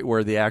tent, right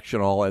where the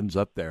action all ends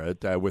up there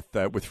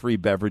with free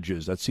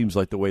beverages. That seems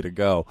like the way to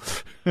go.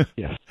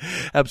 Yeah.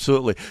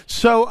 Absolutely.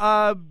 So,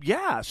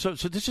 so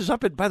this is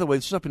up in, by the way,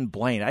 this is up in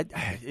Blaine.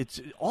 It's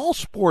all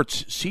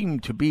sports seem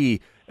to be,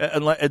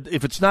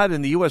 if it's not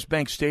in the U.S.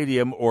 Bank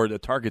Stadium or the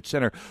Target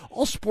Center,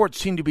 all sports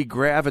seem to be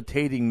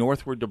gravitating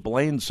northward to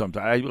Blaine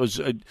sometimes.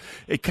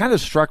 It kind of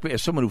struck me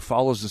as someone who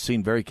follows the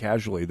scene very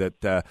casually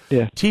that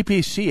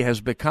TPC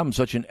has become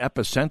such an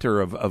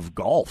epicenter of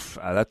golf.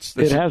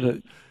 It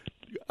hasn't.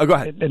 Oh, go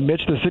ahead. And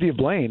Mitch, the city of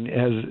Blaine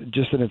has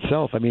just in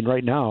itself, I mean,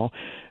 right now,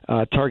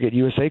 Target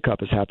USA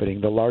Cup is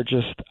happening, the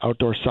largest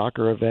outdoor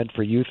soccer event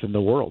for youth in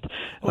the world.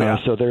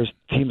 So there's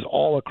teams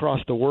all across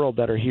the world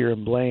that are here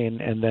in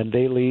Blaine, and then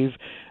they leave.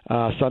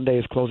 Sunday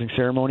is closing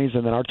ceremonies,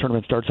 and then our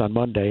tournament starts on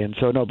Monday. And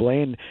so,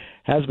 Blaine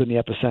has been the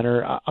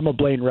epicenter. I'm a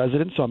Blaine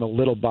resident, so I'm a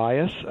little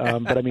biased.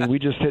 But, I mean, we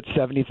just hit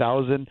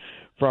 70,000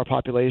 for our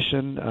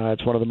population.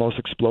 It's one of the most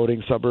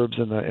exploding suburbs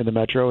in the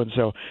metro. And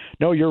so,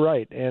 no, you're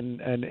right.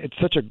 And it's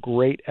such a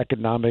great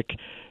economic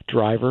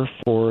driver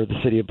for the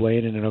city of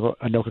Blaine and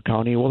Anoka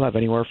County. We'll have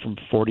anywhere from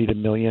 $40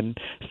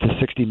 to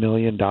 $60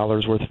 million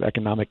worth of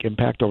economic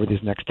impact over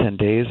these next 10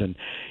 days. And,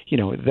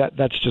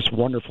 that's just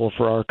wonderful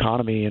for our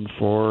economy and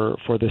for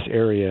this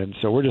area. And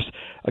so we're just,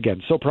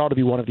 again, so proud to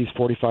be one of these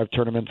 45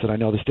 tournaments, and I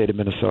know the state of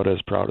Minnesota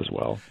is proud as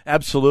well.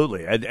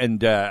 Absolutely.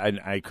 And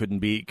I couldn't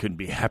be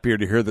happier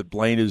to hear that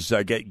Blaine is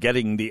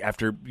getting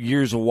after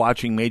years of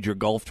watching major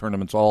golf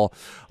tournaments all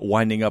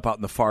winding up out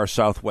in the far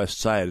southwest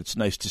side. It's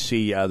nice to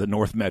see the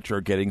North Metro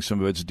getting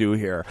some of its due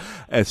here.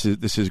 This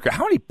is great.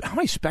 How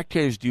many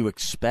spectators do you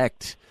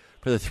expect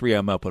for the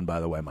 3M Open, by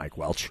the way, Mike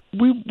Welch?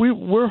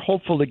 We're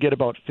hopeful to get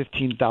about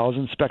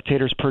 15,000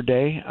 spectators per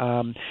day,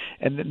 and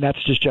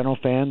that's just general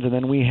fans. And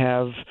then we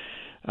have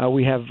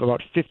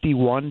about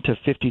 51 to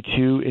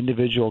 52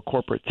 individual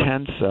corporate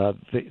tents.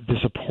 The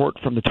support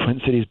from the Twin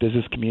Cities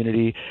business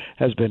community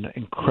has been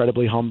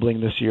incredibly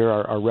humbling this year.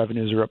 Our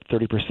revenues are up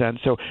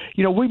 30%. So,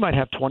 we might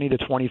have 20 to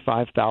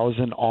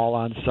 25,000 all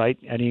on site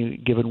any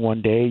given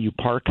one day. You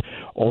park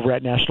over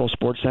at National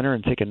Sports Center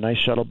and take a nice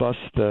shuttle bus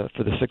for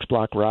the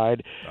 6-block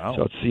ride. Wow.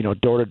 So it's,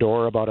 door to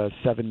door, about a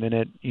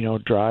 7-minute,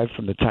 drive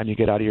from the time you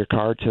get out of your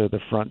car to the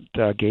front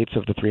gates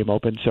of the 3M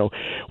Open. So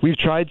we've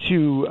tried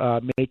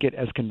to make it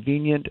as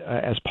convenient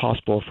as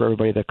possible for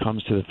everybody that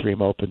comes to the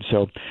 3M Open.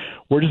 So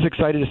we're just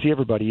excited to see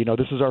everybody.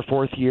 This is our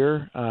 4th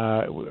year.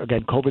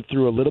 Again, COVID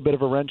threw a little bit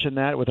of a wrench in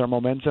that with our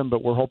momentum,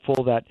 but we're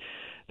hopeful that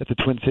the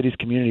Twin Cities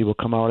community will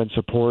come out and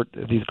support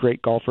these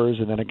great golfers,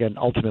 and then again,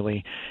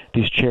 ultimately,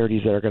 these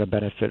charities that are going to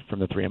benefit from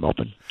the 3M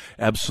Open.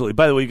 Absolutely.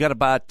 By the way, you've got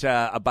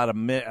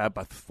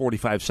about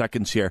 45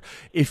 seconds here.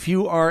 If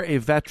you are a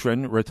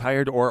veteran,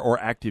 retired or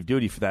active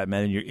duty for that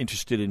matter, and you're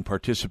interested in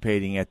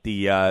participating at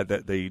the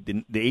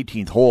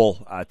 18th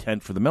hole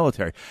tent for the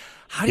military,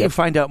 how do you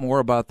find out more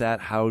about that?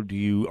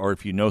 Or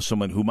if you know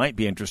someone who might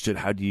be interested,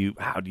 how do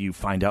you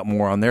find out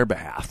more on their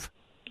behalf?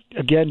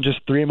 again,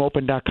 just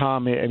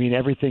 3mopen.com. I mean,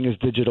 everything is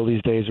digital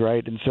these days,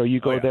 right? And so you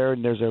go there,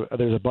 and there's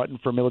a button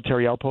for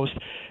Military Outpost.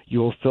 You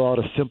will fill out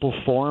a simple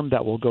form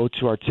that will go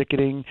to our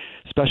ticketing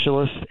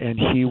specialist, and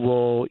he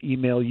will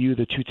email you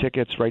the 2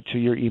 tickets right to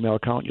your email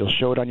account. You'll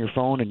show it on your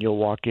phone, and you'll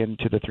walk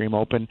into the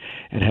 3mopen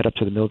and head up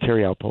to the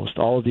Military Outpost.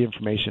 All of the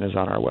information is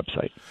on our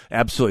website.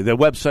 Absolutely. The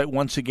website,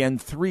 once again,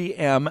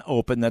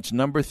 3mopen. That's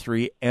number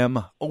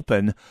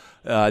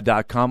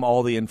 3mopen.com.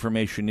 All the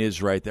information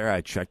is right there.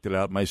 I checked it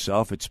out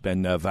myself. It's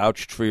been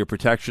vouched for your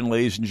protection,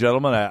 ladies and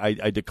gentlemen.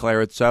 I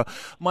declare it so.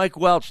 Mike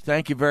Welch,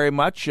 thank you very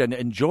much, and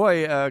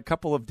enjoy a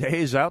couple of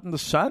days out in the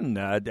sun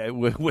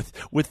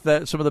with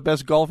some of the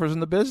best golfers in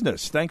the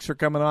business. Thanks for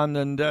coming on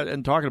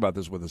and talking about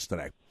this with us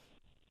today.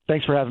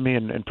 Thanks for having me,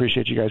 and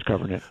appreciate you guys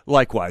covering it.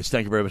 Likewise.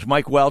 Thank you very much.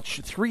 Mike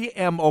Welch,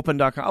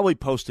 3mopen.com. I'll be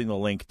posting the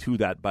link to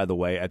that, by the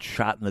way, at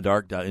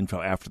shotinthedark.info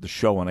after the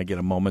show when I get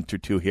a moment or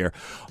two here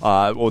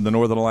on the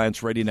Northern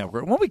Alliance Radio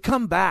Network. When we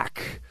come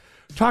back,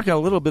 talking a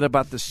little bit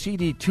about the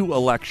CD2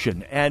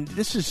 election, and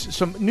this is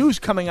some news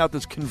coming out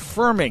that's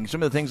confirming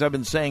some of the things I've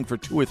been saying for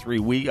 2 or 3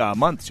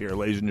 months here,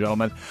 ladies and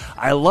gentlemen.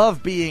 I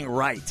love being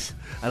right,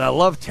 and I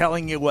love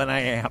telling you when I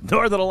am.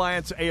 Northern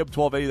Alliance, AM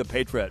 1280, The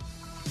Patriot.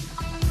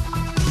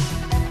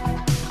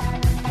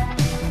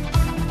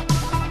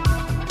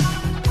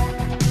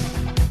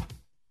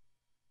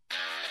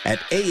 At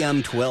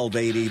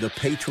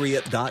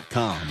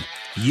AM1280thepatriot.com,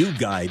 you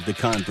guide the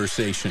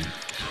conversation.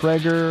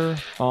 Prager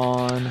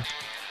on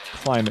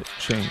climate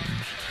change.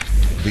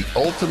 The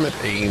ultimate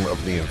aim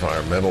of the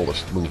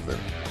environmentalist movement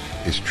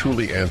is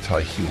truly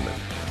anti-human.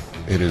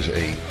 It is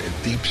a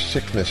deep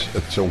sickness.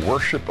 It's a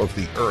worship of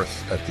the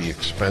earth at the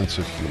expense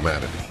of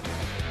humanity.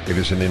 It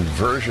is an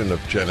inversion of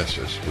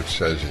Genesis, which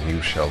says, "And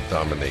you shall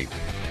dominate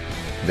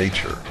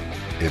nature."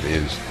 It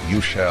is,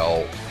 "You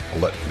shall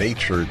let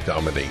nature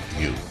dominate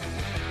you."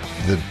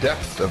 The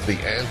depth of the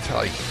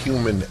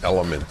anti-human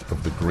element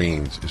of the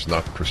Greens is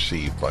not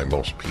perceived by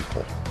most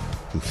people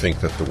who think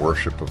that the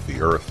worship of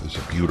the earth is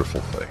a beautiful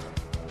thing.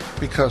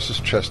 Because, as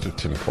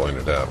Chesterton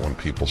pointed out, when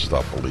people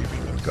stop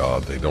believing in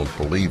God, they don't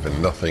believe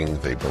in nothing,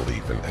 they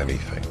believe in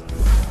anything.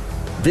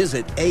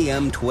 Visit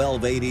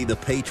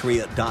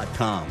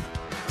AM1280thepatriot.com.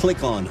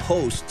 Click on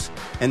Hosts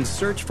and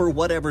search for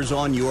whatever's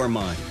on your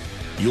mind.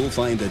 You'll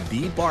find a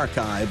deep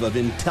archive of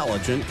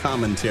intelligent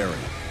commentary.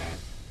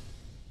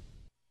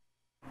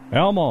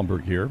 Al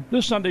Malmberg here.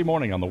 This Sunday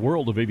morning on The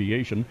World of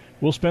Aviation,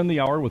 we'll spend the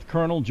hour with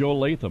Colonel Joe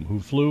Latham,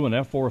 who flew an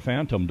F-4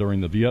 Phantom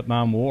during the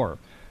Vietnam War.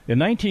 In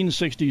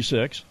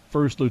 1966,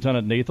 First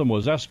Lieutenant Latham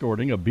was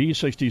escorting a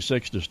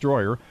B-66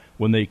 destroyer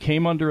when they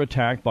came under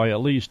attack by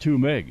at least 2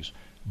 MiGs.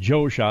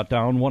 Joe shot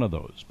down one of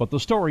those. But the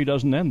story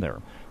doesn't end there.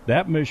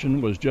 That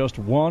mission was just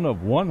one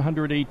of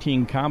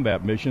 118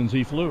 combat missions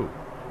he flew.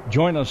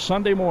 Join us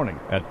Sunday morning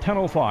at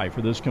 10:05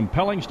 for this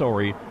compelling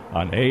story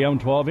on AM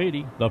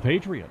 1280, The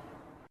Patriot.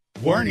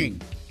 Warning,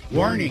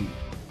 warning,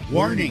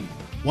 warning.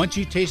 Once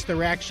you taste the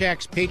Rack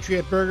Shack's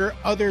Patriot Burger,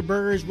 other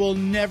burgers will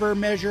never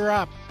measure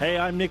up. Hey,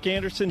 I'm Nick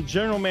Anderson,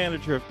 General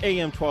Manager of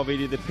AM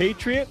 1280 The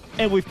Patriot,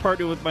 and we've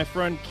partnered with my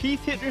friend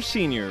Keith Hittner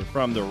Sr.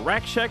 from the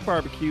Rack Shack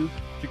Barbecue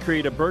to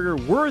create a burger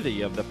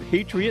worthy of the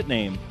Patriot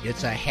name.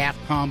 It's a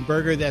half-pound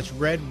burger that's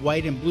red,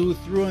 white, and blue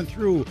through and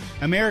through,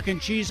 American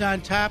cheese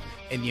on top,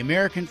 and the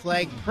American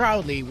flag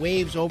proudly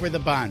waves over the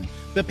bun.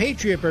 The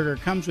Patriot Burger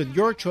comes with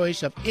your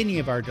choice of any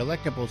of our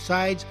delectable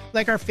sides,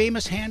 like our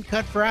famous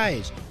hand-cut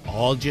fries,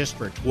 all just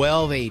for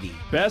 $12.80.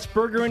 Best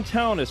burger in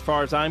town as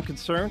far as I'm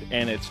concerned,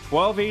 and it's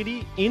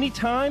 $12.80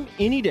 anytime,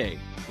 any day.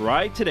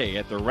 Try today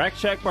at the Rack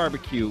Shack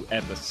Barbecue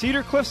at the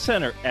Cedar Cliff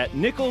Center at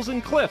Nichols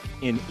and Cliff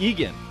in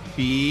Eagan.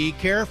 Be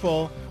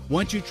careful.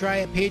 Once you try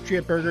a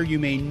Patriot Burger, you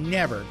may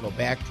never go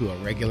back to a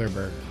regular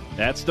burger.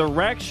 That's the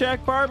Rack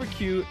Shack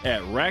Barbecue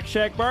at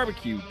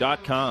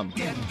RackShackBarbecue.com.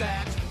 Get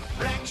that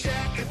Rack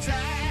Shack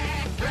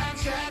attack, Rack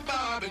Shack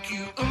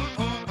Barbecue,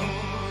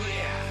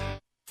 yeah.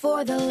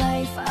 For the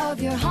life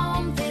of your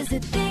home,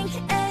 visit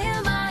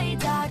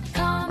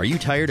thinkami.com. Are you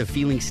tired of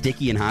feeling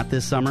sticky and hot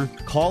this summer?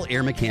 Call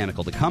Air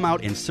Mechanical to come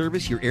out and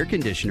service your air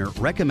conditioner,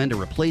 recommend a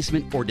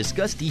replacement, or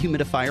discuss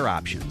dehumidifier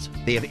options.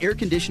 They have air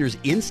conditioners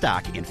in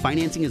stock and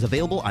financing is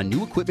available on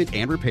new equipment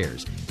and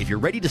repairs. If you're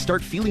ready to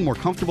start feeling more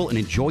comfortable and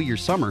enjoy your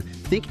summer,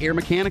 think Air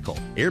Mechanical.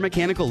 Air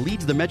Mechanical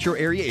leads the metro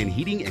area in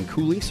heating and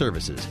cooling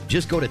services.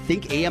 Just go to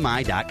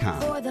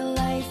thinkami.com. For the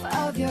life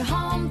of your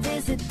home,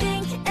 visit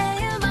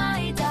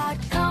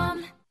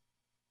thinkami.com.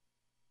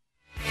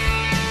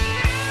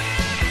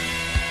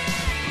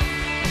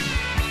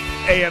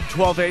 AM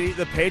 1280,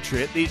 The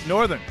Patriot, the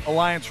Northern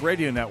Alliance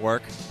Radio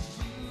Network.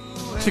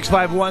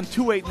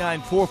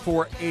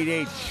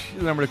 651-289-4488,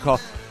 the number to call.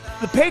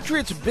 The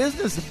Patriots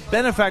Business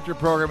Benefactor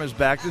Program is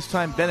back, this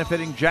time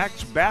benefiting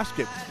Jack's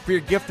Basket. For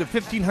your gift of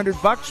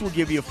 $1,500, we'll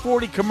give you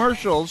 40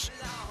 commercials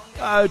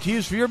to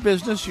use for your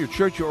business, your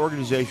church, your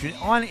organization,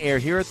 on air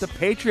here at The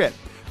Patriot.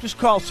 Just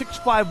call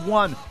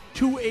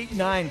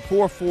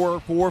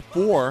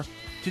 651-289-4444.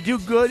 to do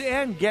good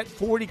and get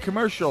 40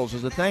 commercials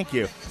as a thank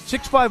you.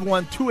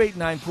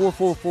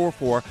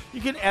 651-289-4444.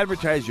 You can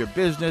advertise your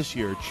business,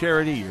 your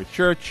charity, your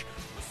church.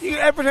 You can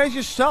advertise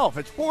yourself.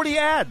 It's 40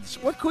 ads.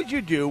 What could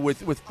you do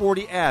with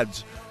 40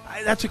 ads?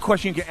 That's a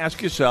question you can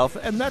ask yourself,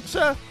 and that's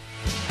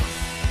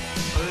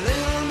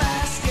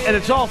and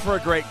it's all for a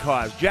great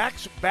cause.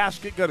 Jack's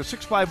Basket. Go to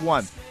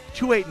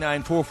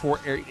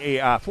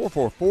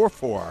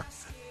 651-289-4444.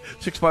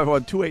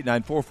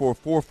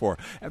 651-289-4444.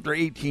 After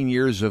 18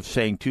 years of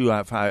saying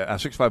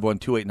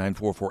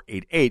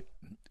 651-289-4488,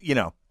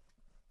 it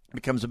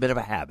becomes a bit of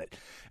a habit.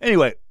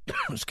 Anyway,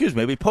 excuse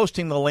me, I'll be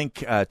posting the link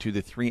to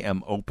the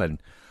 3M Open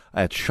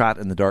at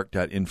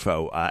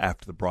shotinthedark.info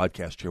after the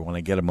broadcast here when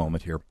I get a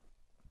moment here.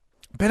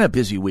 Been a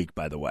busy week,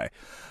 by the way.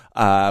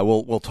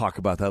 We'll talk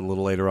about that a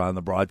little later on in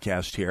the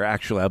broadcast here.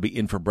 Actually, I'll be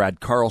in for Brad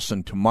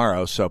Carlson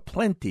tomorrow, so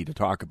plenty to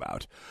talk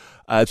about.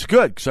 It's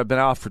good because I've been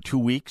off for 2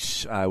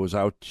 weeks. I was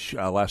out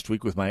last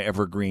week with my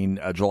evergreen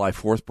July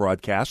 4th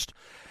broadcast,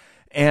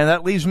 and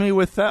that leaves me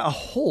with a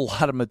whole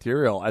lot of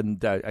material.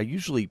 And I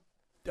usually,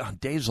 on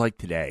days like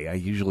today, I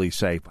usually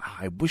say,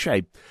 I wish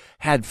I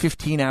had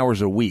 15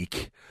 hours a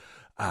week,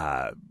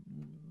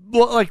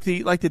 like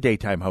the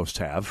daytime hosts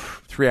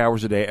have, 3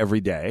 hours a day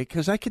every day,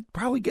 because I could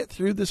probably get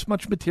through this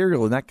much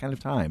material in that kind of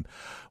time.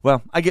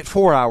 Well, I get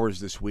 4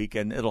 hours this week,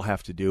 and it'll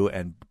have to do,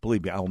 and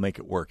believe me, I'll make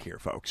it work here,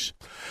 folks.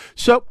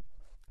 So,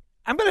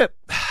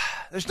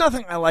 there's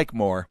nothing I like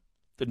more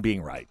than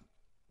being right.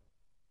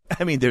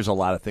 I mean, there's a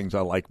lot of things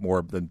I like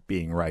more than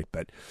being right,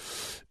 but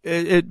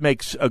it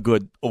makes a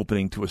good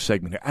opening to a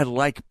segment here. I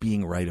like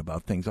being right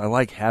about things. I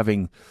like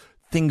having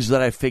things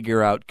that I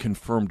figure out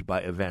confirmed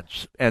by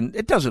events. And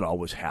it doesn't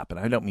always happen.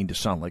 I don't mean to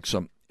sound like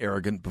some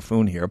arrogant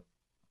buffoon here,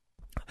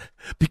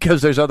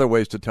 because there's other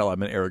ways to tell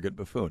I'm an arrogant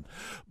buffoon.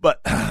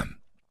 But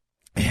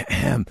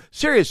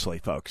seriously,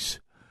 folks,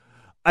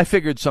 I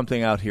figured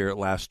something out here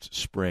last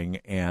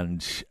spring,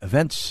 and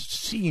events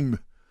seem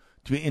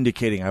to be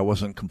indicating I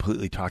wasn't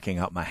completely talking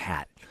out my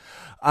hat.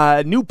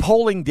 New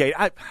polling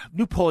data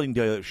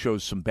that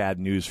shows some bad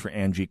news for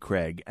Angie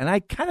Craig, and I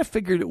kind of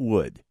figured it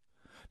would.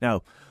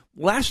 Now,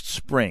 last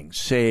spring,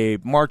 say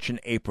March and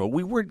April,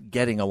 we weren't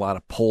getting a lot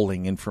of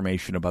polling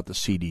information about the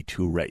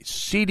CD2 race.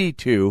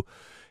 CD2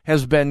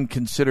 has been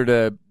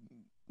considered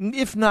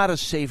if not a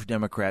safe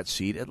Democrat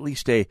seat, at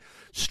least a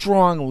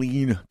strong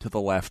lean to the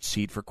left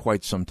seat for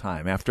quite some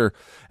time. After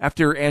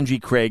Angie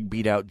Craig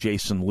beat out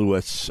Jason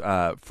Lewis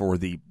for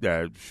the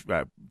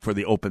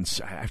open,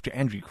 after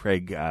Angie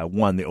Craig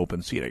won the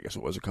open seat, I guess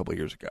it was a couple of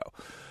years ago.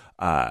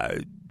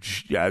 The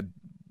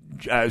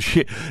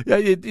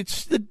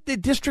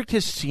district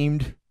has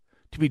seemed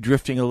to be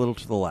drifting a little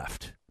to the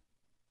left.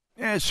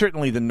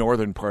 Certainly the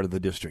northern part of the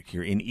district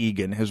here in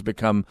Eagan has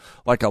become,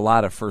 like a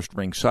lot of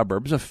first-ring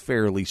suburbs, a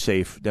fairly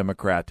safe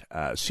Democrat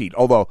seat.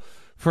 Although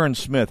Fern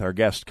Smith, our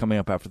guest coming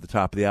up after the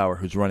top of the hour,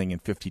 who's running in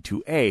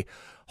 52A,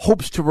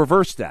 hopes to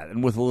reverse that.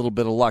 And with a little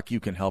bit of luck, you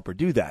can help her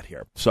do that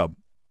here. So,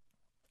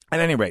 at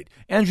any rate,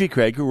 Angie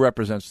Craig, who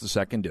represents the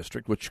 2nd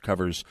District, which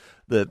covers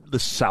the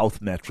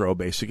South Metro,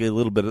 basically, a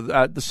little bit of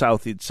the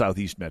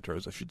Southeast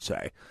Metros, I should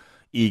say.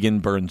 Eagan,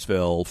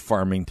 Burnsville,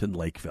 Farmington,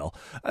 Lakeville.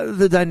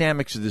 The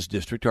dynamics of this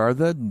district are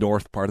the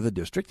north part of the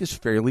district is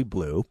fairly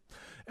blue,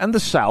 and the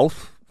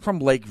south, from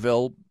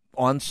Lakeville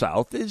on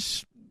south,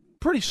 is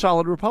pretty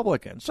solid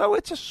Republican. So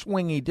it's a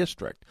swingy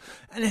district,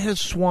 and it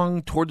has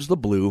swung towards the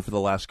blue for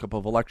the last couple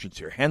of elections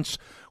here. Hence,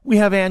 we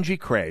have Angie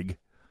Craig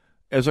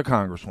as a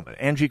congresswoman.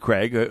 Angie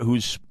Craig,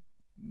 who's,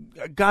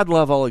 God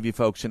love all of you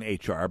folks in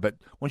HR, but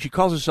when she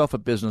calls herself a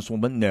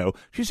businesswoman, no,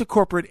 she's a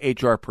corporate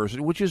HR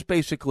person, which is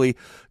basically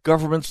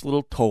government's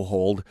little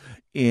toehold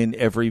in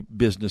every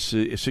business,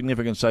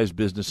 significant-sized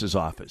business's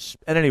office.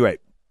 At any rate,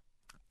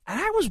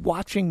 I was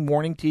watching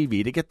morning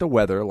TV to get the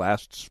weather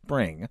last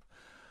spring,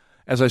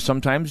 as I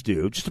sometimes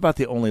do. Just about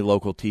the only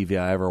local TV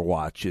I ever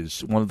watch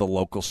is one of the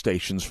local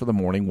stations for the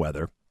morning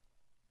weather.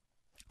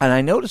 And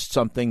I noticed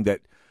something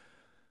that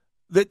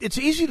it's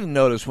easy to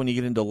notice when you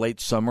get into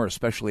late summer,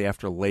 especially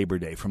after Labor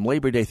Day. From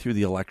Labor Day through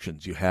the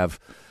elections, you have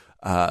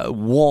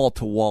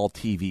wall-to-wall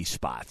TV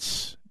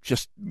spots,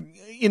 just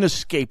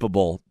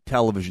inescapable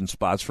television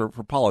spots for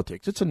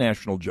politics. It's a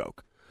national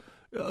joke.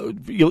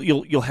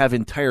 You'll have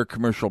entire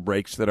commercial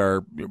breaks that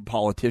are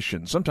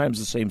politicians, sometimes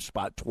the same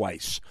spot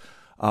twice,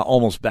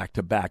 almost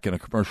back-to-back in a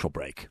commercial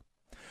break.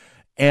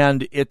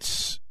 And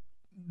that's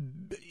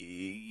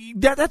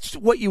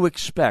what you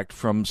expect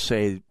from,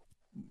 say,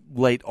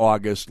 late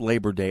August,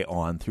 Labor Day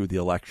on through the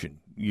election.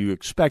 You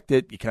expect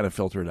it, you kind of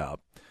filter it out.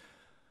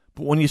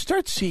 But when you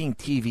start seeing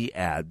TV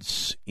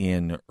ads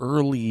in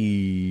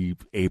early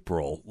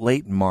April,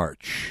 late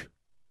March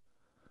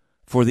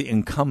for the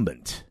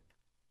incumbent,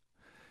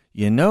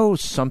 you know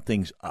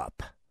something's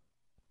up.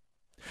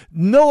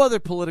 No other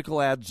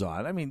political ads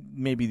on. I mean,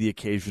 maybe the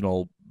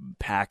occasional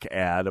PAC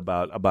ad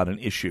about an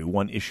issue,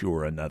 one issue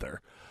or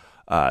another.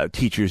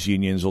 Teachers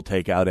unions will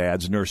take out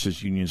ads.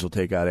 Nurses unions will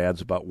take out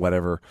ads about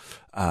whatever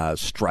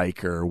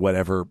strike or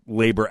whatever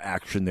labor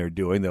action they're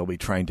doing. They'll be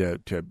trying to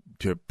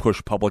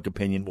push public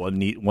opinion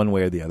one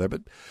way or the other.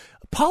 But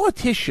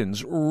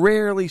politicians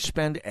rarely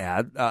spend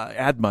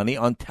ad money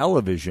on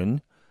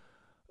television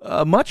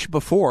much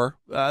before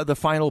the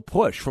final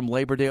push from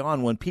Labor Day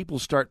on, when people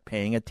start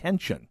paying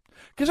attention.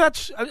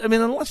 Because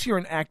unless you're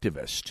an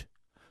activist,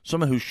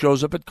 someone who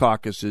shows up at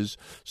caucuses,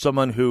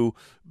 someone who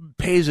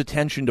pays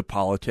attention to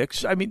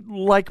politics. I mean,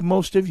 like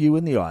most of you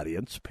in the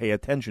audience, pay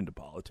attention to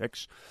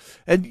politics.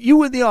 And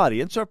you in the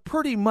audience are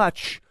pretty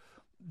much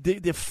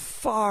the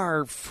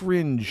far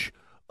fringe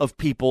of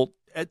people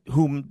at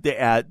whom they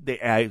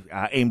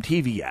aim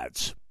TV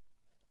ads.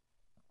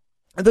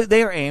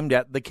 They are aimed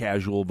at the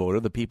casual voter,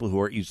 the people who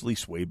are easily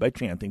swayed by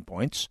chanting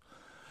points.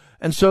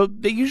 And so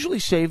they usually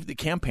save their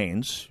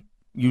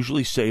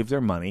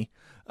money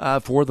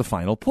for the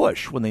final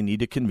push, when they need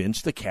to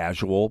convince the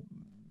casual,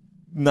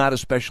 not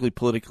especially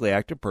politically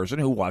active person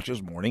who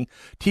watches morning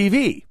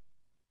TV.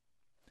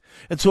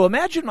 And so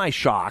imagine my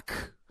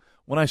shock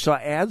when I saw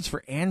ads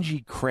for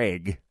Angie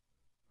Craig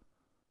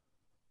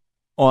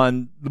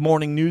on the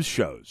morning news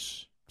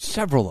shows,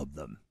 several of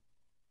them.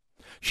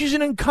 She's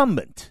an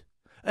incumbent,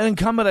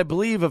 I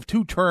believe, of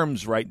 2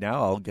 terms right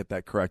now. I'll get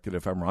that corrected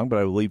if I'm wrong, but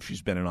I believe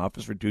she's been in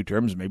office for 2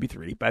 terms, maybe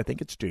 3, but I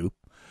think it's 2.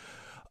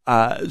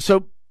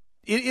 So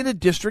in a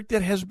district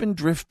that has been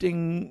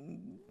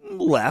drifting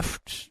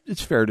left,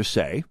 it's fair to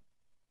say,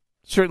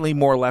 certainly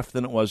more left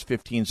than it was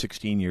 15,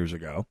 16 years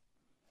ago.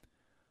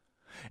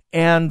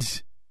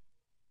 And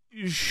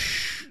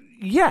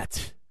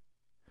yet,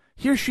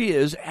 here she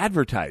is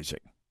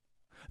advertising.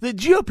 The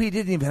GOP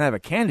didn't even have a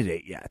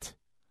candidate yet.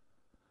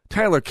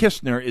 Tyler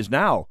Kistner is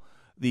now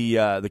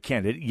the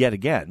candidate yet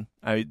again,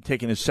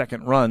 taking his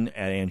second run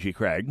at Angie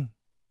Craig.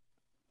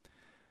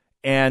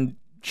 And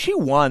she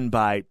won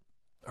by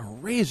a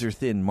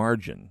razor-thin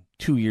margin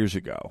 2 years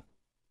ago,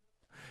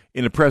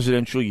 in a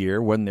presidential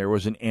year when there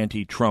was an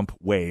anti-Trump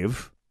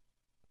wave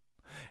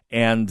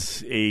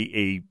and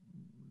a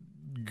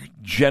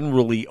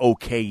generally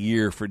okay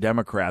year for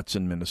Democrats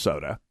in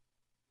Minnesota,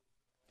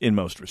 in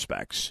most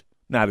respects.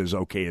 Not as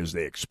okay as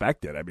they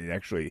expected. I mean,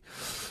 actually,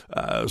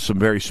 some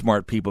very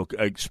smart people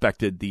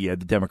expected the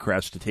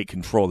Democrats to take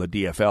control of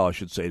the DFL, I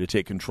should say, to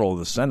take control of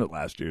the Senate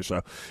last year. So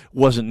it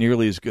wasn't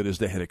nearly as good as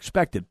they had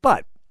expected.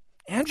 But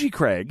Angie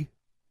Craig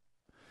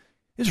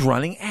is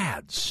running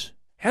ads,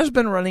 has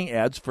been running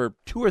ads for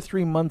 2 or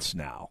 3 months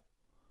now.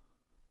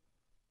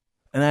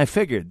 And I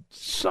figured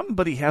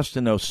somebody has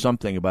to know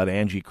something about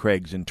Angie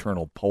Craig's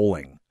internal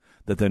polling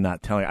that they're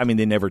not telling. I mean,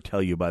 they never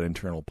tell you about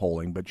internal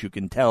polling, but you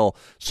can tell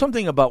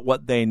something about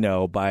what they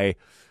know by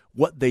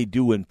what they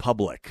do in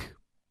public.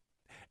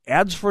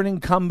 Ads for an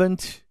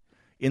incumbent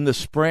in the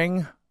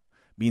spring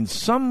means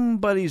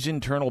somebody's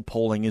internal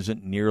polling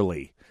isn't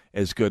nearly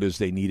as good as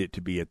they need it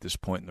to be at this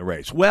point in the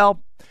race.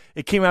 Well,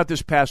 it came out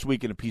this past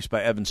week in a piece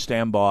by Evan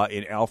Stambaugh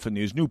in Alpha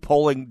News. New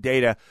polling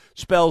data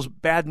spells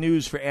bad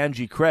news for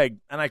Angie Craig.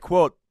 And I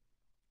quote,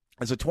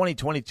 as the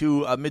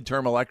 2022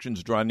 midterm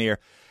elections draw near,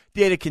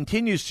 data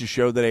continues to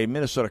show that a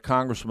Minnesota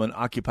congresswoman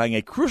occupying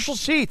a crucial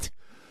seat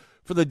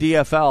for the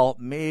DFL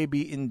may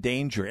be in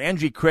danger.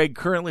 Angie Craig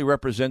currently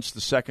represents the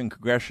 2nd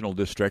Congressional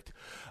District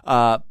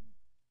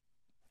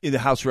in the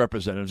House of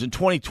Representatives. In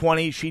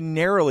 2020, she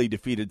narrowly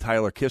defeated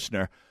Tyler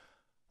Kistner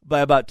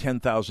by about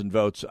 10,000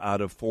 votes out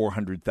of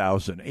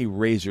 400,000, a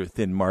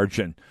razor-thin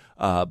margin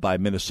by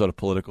Minnesota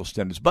political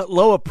standards. But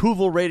low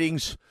approval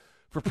ratings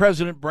for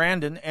President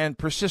Brandon and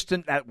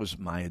persistent, that was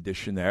my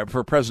addition there,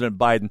 for President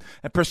Biden,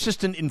 and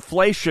persistent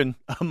inflation,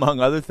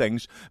 among other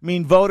things,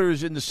 mean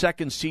voters in the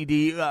 2nd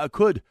CD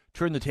could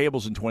turn the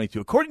tables in 22.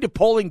 According to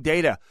polling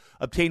data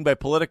obtained by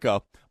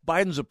Politico,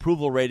 Biden's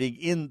approval rating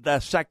in the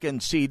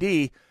 2nd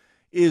CD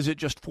is at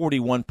just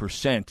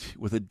 41%,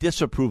 with a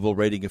disapproval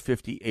rating of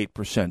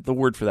 58%. The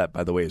word for that,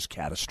 by the way, is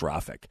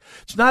catastrophic.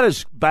 It's not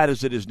as bad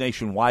as it is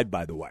nationwide,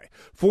 by the way.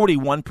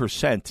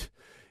 41%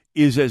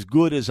 is as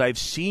good as I've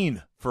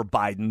seen for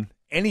Biden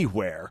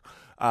anywhere.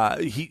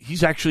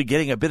 He's actually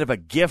getting a bit of a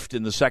gift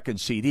in the 2nd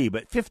CD,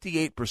 but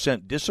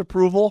 58%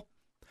 disapproval.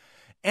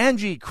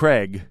 Angie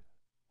Craig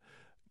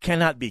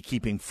cannot be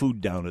keeping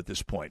food down at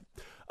this point.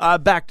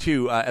 Back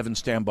to Evan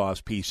Stambaugh's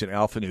piece in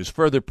Alpha News.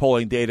 Further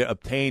polling data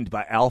obtained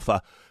by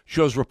Alpha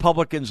shows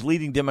Republicans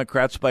leading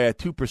Democrats by a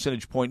 2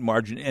 percentage point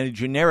margin in a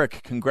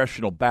generic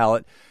congressional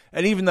ballot.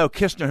 And even though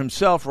Kistner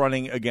himself,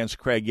 running against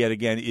Craig yet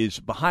again, is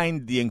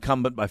behind the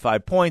incumbent by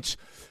 5 points,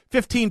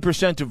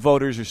 15% of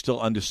voters are still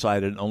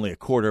undecided, and only a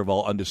quarter of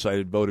all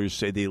undecided voters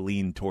say they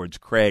lean towards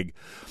Craig.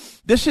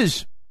 This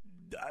is,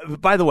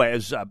 by the way,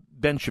 as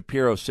Ben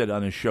Shapiro said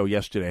on his show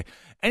yesterday,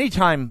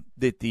 anytime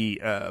that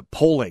the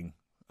polling,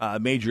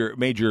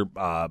 major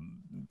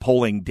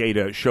polling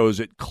data shows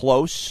it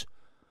close,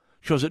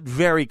 shows it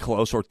very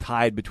close or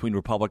tied between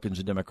Republicans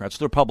and Democrats,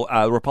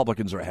 the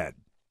Republicans are ahead.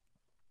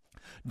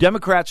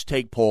 Democrats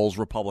take polls,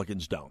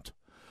 Republicans don't.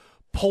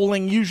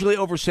 Polling usually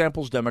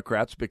oversamples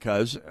Democrats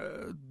because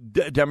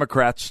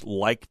Democrats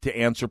like to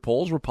answer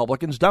polls,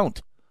 Republicans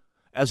don't.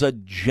 as a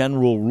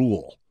general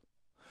rule.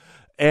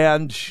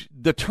 And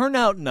the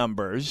turnout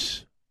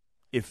numbers,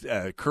 if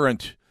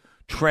current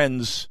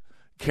trends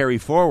carry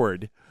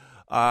forward,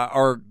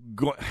 you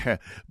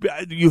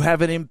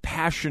have an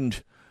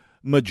impassioned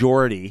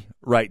majority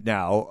right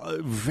now,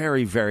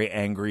 very, very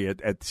angry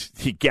at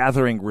the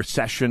gathering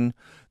recession,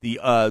 the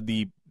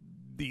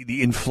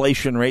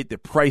inflation rate, the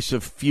price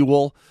of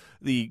fuel,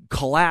 the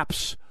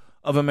collapse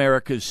of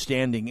America's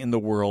standing in the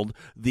world,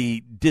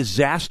 the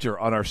disaster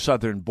on our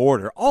southern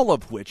border, all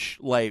of which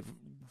lay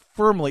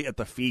firmly at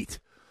the feet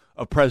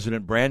of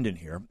President Brandon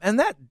here. And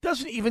that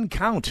doesn't even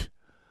count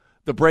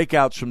the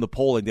breakouts from the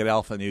polling that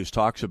Alpha News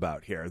talks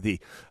about here, the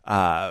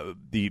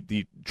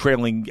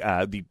trailing,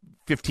 the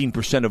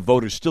 15% of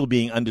voters still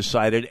being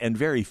undecided, and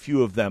very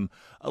few of them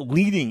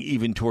leaning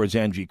even towards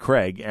Angie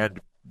Craig.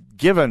 And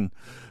given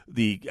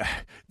the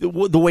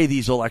way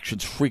these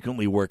elections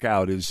frequently work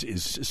out,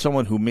 is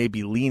someone who may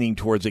be leaning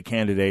towards a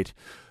candidate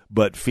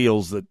but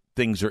feels that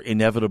things are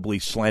inevitably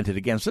slanted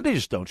against it. They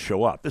just don't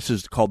show up. This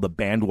is called the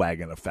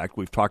bandwagon effect.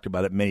 We've talked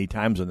about it many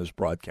times on this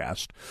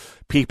broadcast.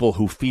 People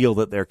who feel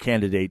that their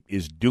candidate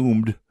is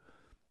doomed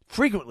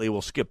frequently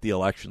will skip the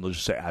election. They'll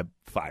just say, "I'm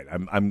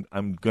fine.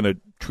 I'm going to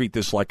treat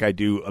this like I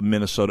do a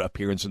Minnesota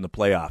appearance in the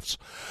playoffs."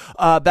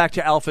 Back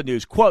to Alpha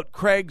News. Quote,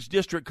 Craig's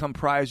district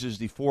comprises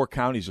the 4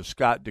 counties of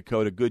Scott,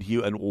 Dakota,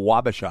 Goodhue, and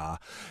Wabasha,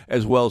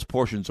 as well as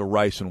portions of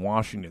Rice and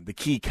Washington. The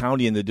key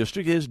county in the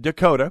district is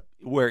Dakota,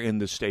 wherein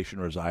this station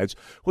resides,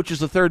 which is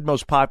the 3rd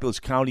most populous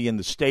county in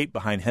the state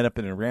behind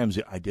Hennepin and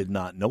Ramsey. I did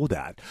not know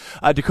that.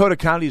 Dakota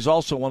County is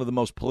also one of the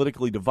most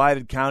politically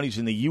divided counties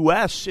in the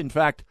U.S. In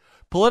fact,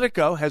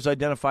 Politico has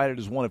identified it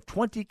as one of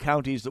 20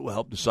 counties that will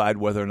help decide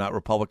whether or not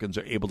Republicans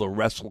are able to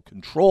wrestle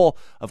control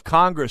of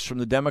Congress from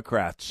the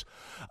Democrats.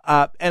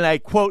 And I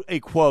quote,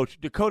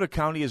 Dakota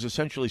County is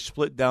essentially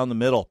split down the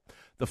middle.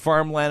 The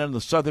farmland in the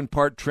southern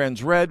part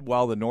trends red,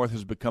 while the north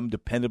has become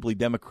dependably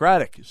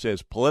Democratic,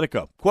 says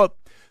Politico. Quote,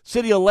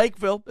 City of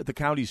Lakeville, at the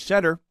county's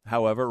center,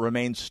 however,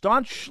 remains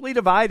staunchly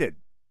divided.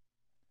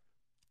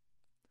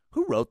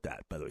 Who wrote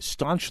that, by the way?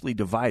 Staunchly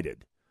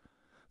divided.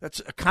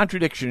 That's a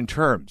contradiction in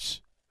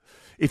terms.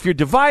 If you're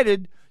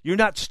divided, you're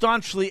not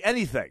staunchly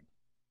anything.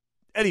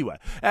 Anyway,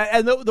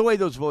 and the way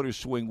those voters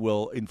swing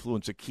will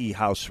influence a key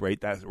House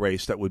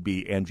race that would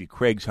be Angie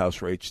Craig's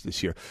House race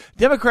this year.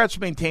 Democrats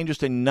maintain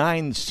just a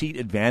 9-seat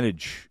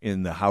advantage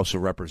in the House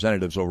of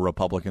Representatives over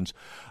Republicans,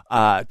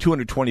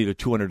 220 to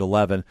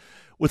 211.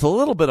 With a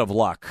little bit of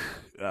luck,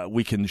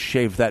 we can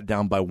shave that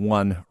down by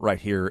 1 right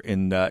here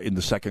in the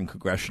 2nd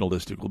Congressional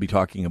District. We'll be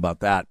talking about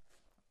that.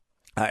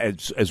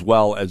 As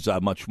well as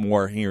much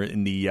more here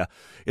in the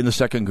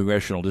 2nd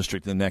Congressional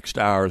District in the next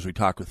hour as we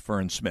talk with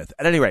Fern Smith.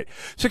 At any rate,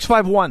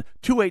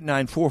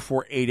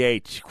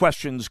 651-289-4488.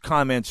 Questions,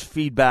 comments,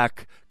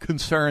 feedback,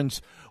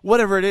 concerns,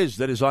 whatever it is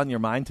that is on your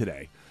mind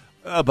today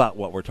about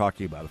what we're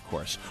talking about, of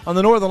course. On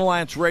the Northern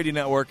Alliance Radio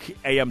Network,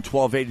 AM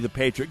 1280 The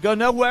Patriot. Go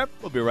nowhere.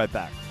 We'll be right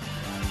back.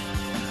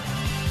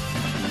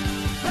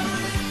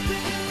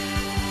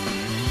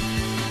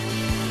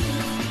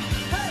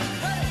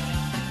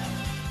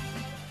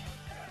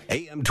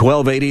 AM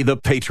 1280, The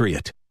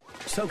Patriot.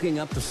 Soaking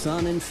up the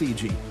sun in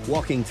Fiji,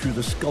 walking through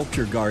the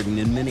sculpture garden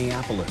in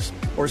Minneapolis,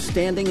 or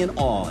standing in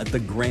awe at the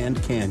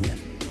Grand Canyon.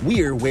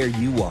 We're where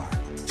you are.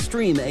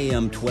 Stream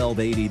AM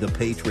 1280, The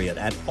Patriot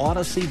at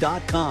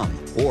Odyssey.com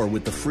or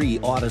with the free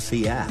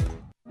Odyssey app.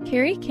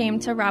 Carrie came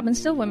to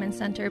Robbinsdale Women's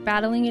Center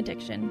battling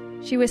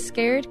addiction. She was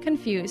scared,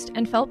 confused,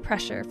 and felt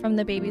pressure from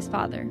the baby's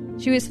father.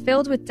 She was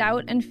filled with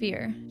doubt and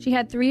fear. She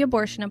had 3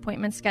 abortion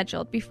appointments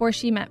scheduled before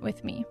she met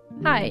with me.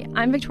 Hi,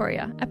 I'm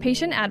Victoria, a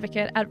patient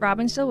advocate at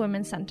Robbinsdale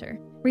Women's Center.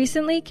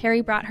 Recently, Carrie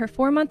brought her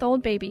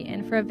 4-month-old baby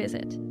in for a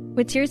visit.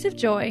 With tears of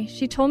joy,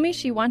 she told me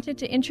she wanted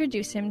to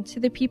introduce him to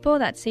the people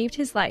that saved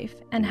his life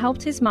and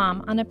helped his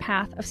mom on a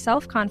path of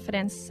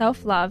self-confidence,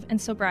 self-love, and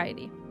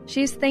sobriety.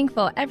 She is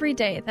thankful every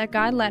day that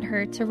God led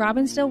her to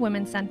Robbinsdale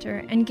Women's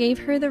Center and gave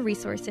her the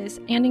resources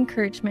and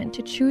encouragement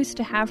to choose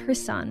to have her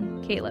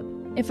son, Caleb.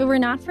 If it were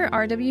not for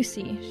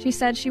RWC, she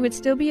said she would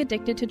still be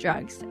addicted to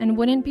drugs and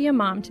wouldn't be a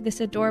mom to this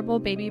adorable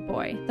baby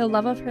boy, the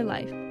love of her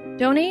life.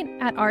 Donate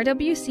at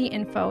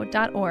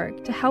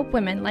rwcinfo.org to help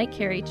women like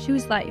Carrie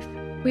choose life.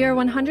 We are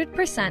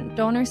 100%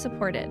 donor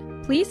supported.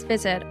 Please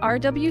visit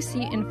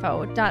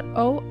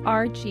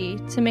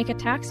rwcinfo.org to make a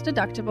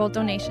tax-deductible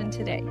donation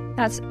today.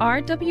 That's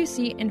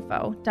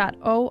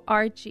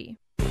rwcinfo.org.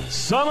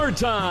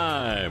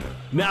 Summertime!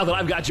 Now that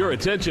I've got your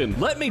attention,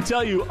 let me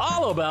tell you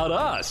all about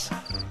us.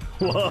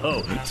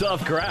 Whoa,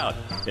 tough crowd.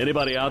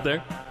 Anybody out there?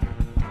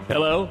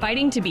 Hello?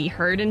 Fighting to be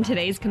heard in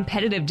today's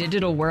competitive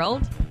digital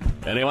world?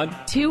 Anyone?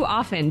 Too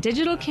often,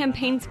 digital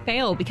campaigns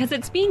fail because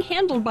it's being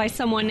handled by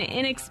someone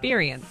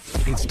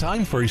inexperienced. It's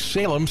time for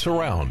Salem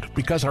Surround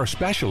because our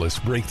specialists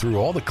break through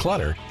all the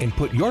clutter and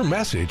put your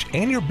message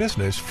and your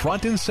business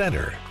front and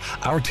center.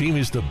 Our team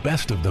is the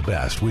best of the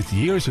best with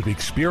years of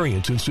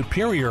experience and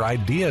superior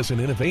ideas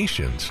and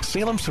innovations.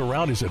 Salem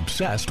Surround is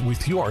obsessed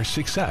with your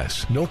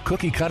success. No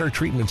cookie cutter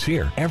treatments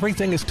here.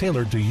 Everything is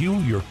tailored to you,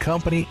 your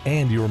company,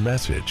 and your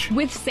message.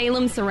 With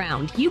Salem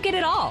Surround, you get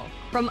it all.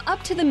 From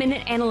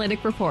up-to-the-minute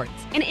analytic reports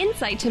and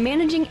insight to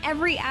managing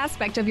every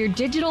aspect of your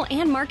digital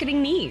and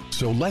marketing needs.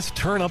 So let's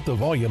turn up the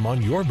volume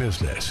on your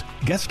business.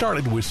 Get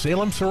started with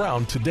Salem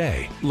Surround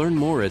today. Learn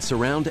more at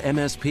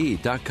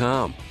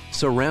surroundmsp.com.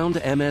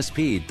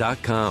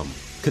 Surroundmsp.com.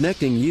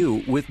 Connecting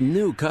you with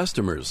new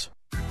customers.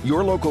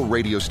 Your local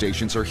radio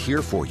stations are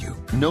here for you.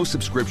 No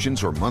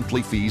subscriptions or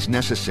monthly fees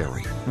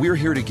necessary. We're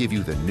here to give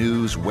you the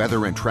news,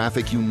 weather, and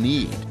traffic you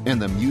need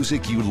and the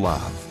music you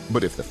love.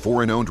 But if the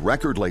foreign-owned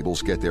record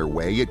labels get their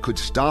way, it could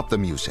stop the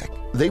music.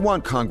 They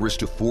want Congress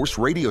to force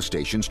radio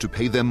stations to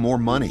pay them more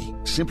money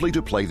simply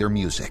to play their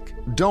music.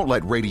 Don't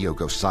let radio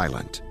go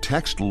silent.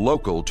 Text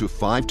LOCAL to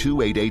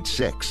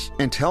 52886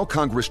 and tell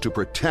Congress to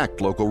protect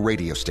local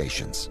radio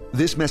stations.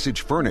 This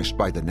message furnished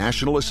by the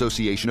National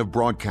Association of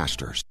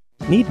Broadcasters.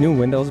 Need new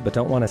windows but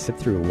don't want to sit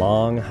through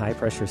long,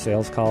 high-pressure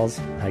sales calls?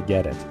 I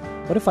get it.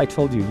 What if I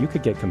told you you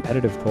could get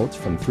competitive quotes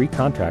from 3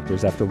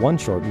 contractors after one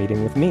short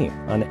meeting with me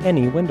on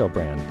any window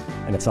brand?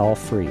 And it's all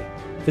free.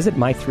 Visit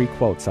My 3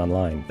 Quotes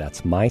online.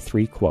 That's My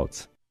 3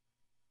 Quotes.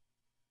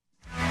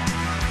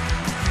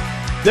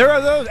 There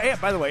are those. Hey,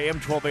 by the way, AM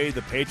 1280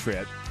 The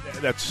Patriot.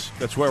 That's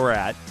where we're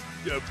at.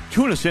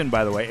 Tune us in,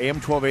 by the way.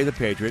 AM 1280 The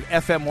Patriot.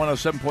 FM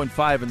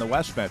 107.5 in the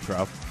West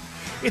Metro.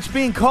 It's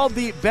being called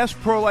the best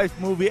pro-life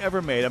movie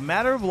ever made. A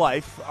Matter of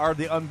Life, Are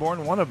the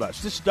Unborn One of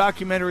Us? This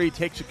documentary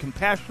takes a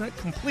compassionate,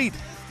 complete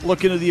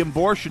look into the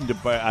abortion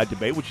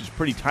debate, which is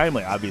pretty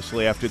timely,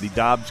 obviously, after the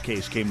Dobbs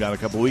case came down a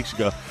couple weeks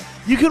ago.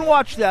 You can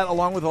watch that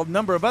along with a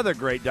number of other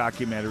great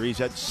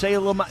documentaries at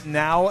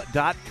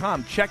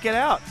salemnow.com. Check it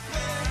out.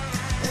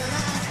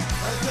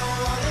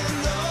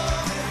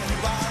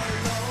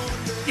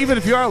 Even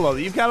if you are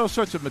lonely, you've got all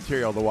sorts of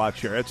material to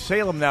watch here at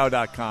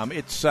salemnow.com.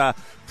 It's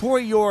for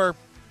your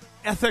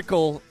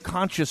ethical,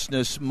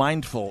 consciousness,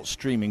 mindful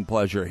streaming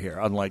pleasure here,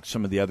 unlike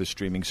some of the other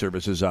streaming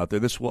services out there.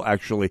 This will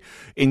actually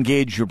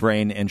engage your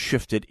brain and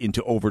shift it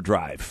into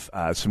overdrive.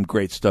 Some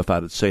great stuff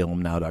out at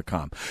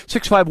salemnow.com.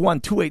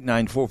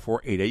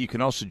 651-289-4488. You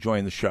can also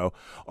join the show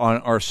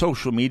on our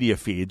social media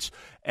feeds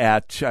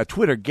at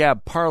Twitter,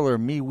 Gab, Parler,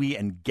 MeWe,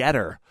 and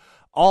Getter.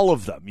 All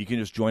of them. You can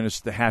just join us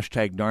at the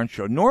hashtag Narn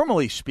Show.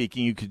 Normally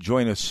speaking, you could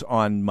join us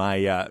on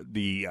my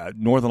the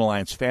Northern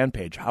Alliance fan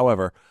page.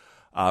 However,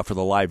 for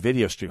the live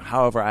video stream.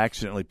 However, I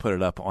accidentally put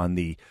it up on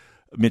the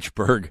Mitch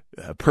Berg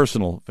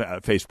personal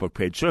Facebook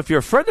page. So if you're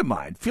a friend of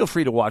mine, feel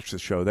free to watch the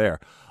show there.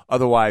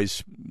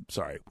 Otherwise,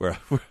 sorry,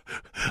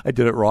 I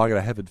did it wrong and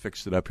I haven't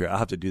fixed it up here. I'll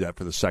have to do that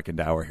for the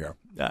second hour here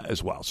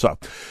as well. So,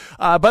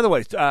 by the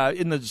way,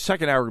 in the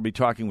second hour, we're going to be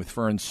talking with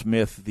Fern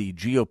Smith, the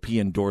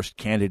GOP-endorsed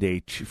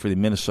candidate for the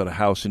Minnesota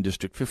House in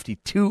District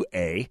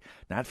 52A,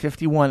 not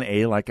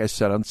 51A, like I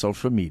said on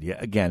social media.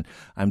 Again,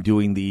 I'm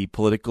doing the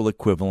political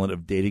equivalent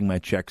of dating my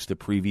checks the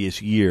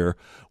previous year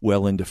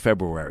well into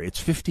February. It's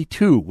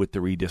 52 with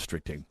the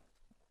redistricting,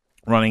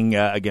 running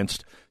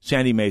against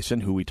Sandy Mason,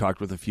 who we talked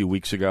with a few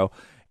weeks ago,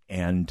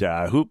 and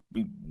who,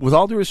 with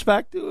all due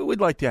respect, we'd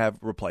like to have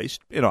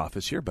replaced in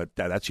office here, but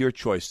that's your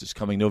choice this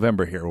coming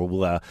November here.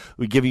 We'll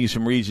give you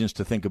some reasons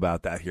to think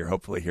about that here,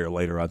 hopefully here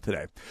later on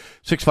today.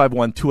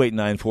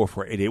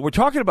 651-289-4488. We're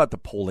talking about the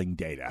polling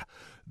data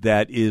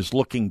that is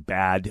looking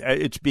bad.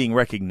 It's being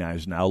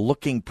recognized now,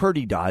 looking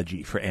pretty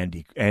dodgy for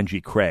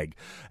Angie Craig.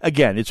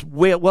 Again, it's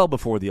well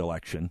before the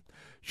election.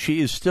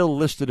 She is still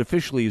listed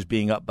officially as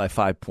being up by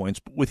 5 points,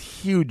 but with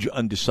huge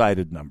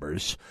undecided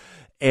numbers.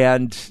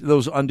 And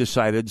those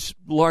undecideds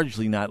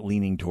largely not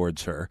leaning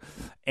towards her.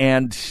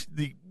 And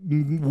the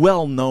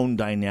well-known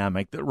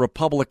dynamic that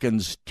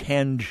Republicans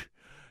tend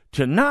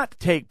to not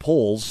take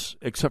polls,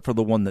 except for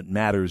the one that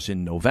matters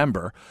in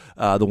November,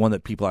 the one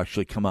that people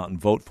actually come out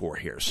and vote for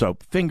here. So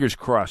fingers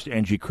crossed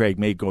Angie Craig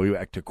may go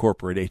back to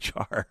corporate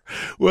HR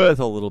with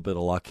a little bit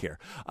of luck here.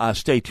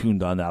 Stay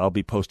tuned on that. I'll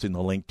be posting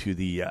the link to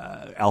the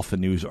Alpha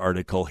News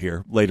article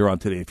here later on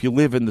today. If you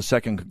live in the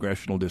 2nd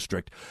Congressional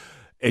District,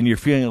 and you're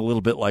feeling a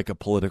little bit like a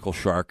political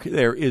shark,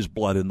 there is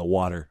blood in the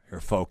water here,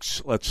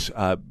 folks. Let's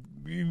go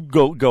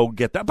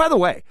get that. By the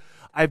way,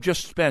 I've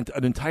just spent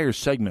an entire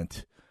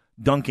segment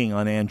dunking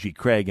on Angie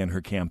Craig and her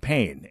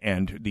campaign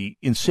and the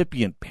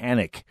incipient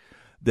panic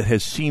that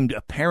has seemed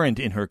apparent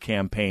in her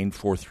campaign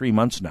for 3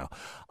 months now.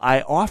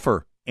 I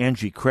offer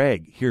Angie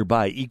Craig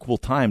hereby equal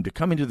time to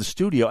come into the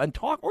studio and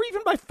talk, or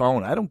even by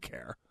phone. I don't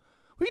care.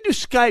 We can do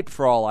Skype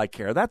for all I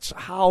care. That's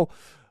how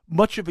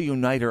much of a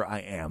uniter I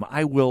am.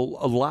 I will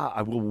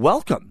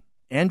welcome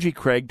Angie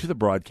Craig to the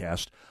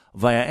broadcast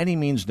via any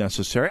means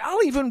necessary.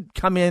 I'll even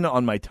come in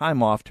on my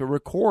time off to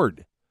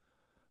record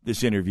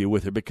this interview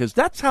with her, because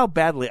that's how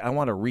badly I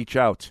want to reach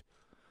out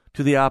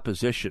to the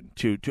opposition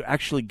to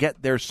actually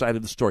get their side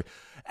of the story.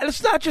 And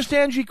it's not just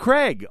Angie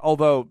Craig,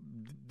 although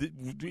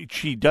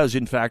she does,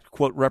 in fact,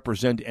 quote,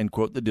 represent, end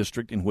quote, the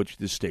district in which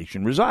this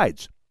station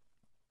resides.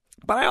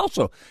 But I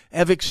also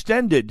have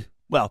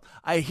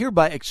I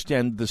hereby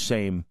extend the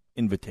same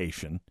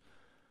invitation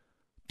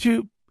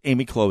to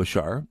Amy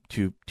Klobuchar,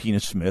 to Tina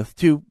Smith,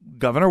 to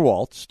Governor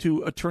Walz,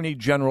 to Attorney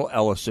General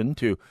Ellison,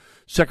 to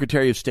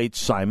Secretary of State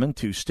Simon,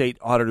 to State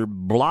Auditor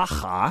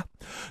Blaha,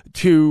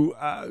 to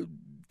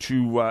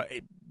to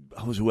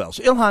who else?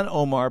 Ilhan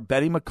Omar,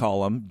 Betty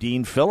McCollum,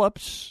 Dean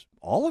Phillips,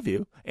 all of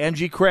you,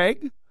 Angie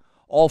Craig,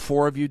 all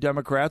four of you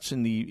Democrats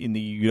in the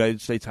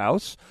United States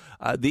House.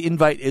 The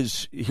invite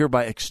is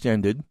hereby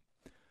extended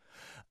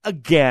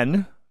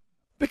again,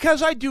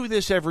 because I do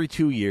this every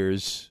 2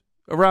 years.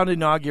 Around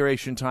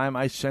inauguration time,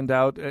 I send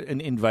out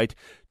an invite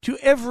to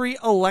every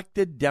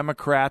elected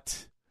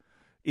Democrat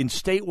in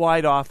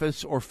statewide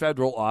office or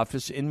federal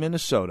office in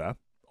Minnesota,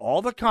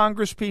 all the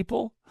Congress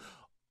people,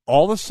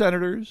 all the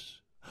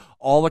senators,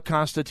 all the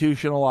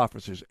constitutional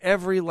officers.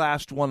 Every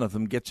last one of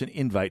them gets an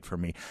invite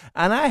from me.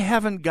 And I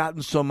haven't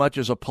gotten so much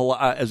as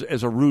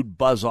a rude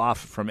buzz off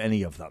from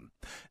any of them.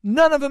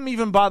 None of them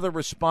even bother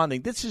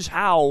responding. This is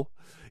how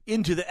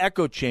into the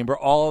echo chamber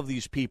all of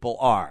these people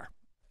are.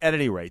 At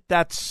any rate,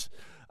 that's...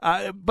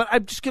 but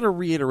I'm just going to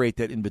reiterate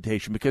that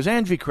invitation because,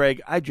 Angie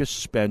Craig, I just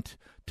spent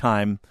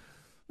time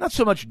not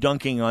so much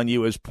dunking on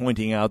you as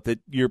pointing out that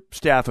your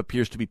staff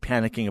appears to be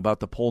panicking about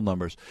the poll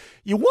numbers.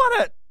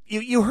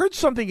 You heard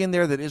something in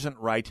there that isn't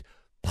right.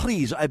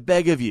 Please, I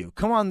beg of you,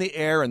 come on the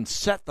air and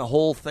set the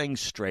whole thing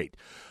straight.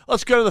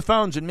 Let's go to the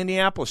phones in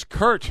Minneapolis.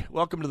 Kurt,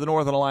 welcome to the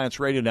Northern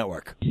Alliance Radio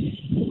Network.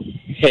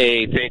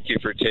 Hey, thank you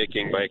for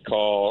taking my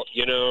call.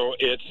 You know,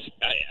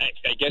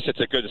 I guess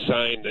it's a good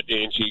sign that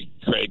Angie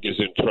Craig is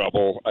in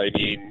trouble. I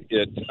mean,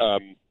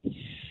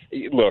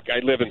 look, I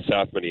live in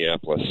South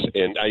Minneapolis,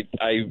 and I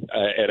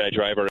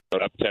drive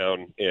around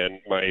uptown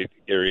and my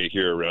area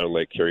here around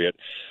Lake Harriet.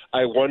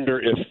 I wonder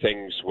if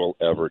things will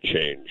ever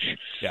change.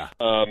 Yeah.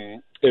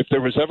 If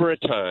there was ever a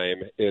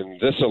time in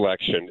this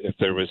election, if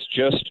there was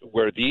just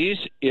where these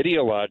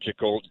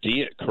ideological,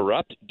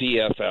 corrupt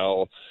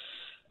DFL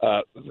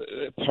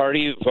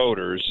party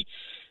voters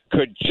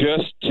could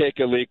just take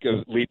a leap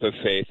of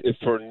faith, if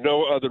for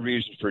no other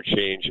reason for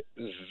change,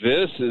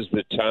 this is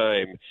the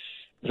time.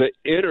 The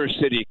inner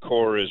city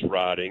core is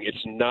rotting.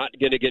 It's not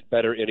going to get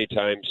better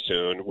anytime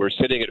soon. We're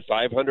sitting at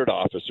 500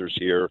 officers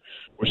here.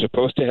 We're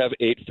supposed to have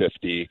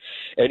 850.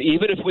 And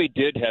even if we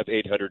did have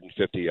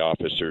 850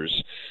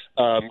 officers,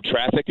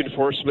 traffic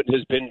enforcement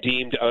has been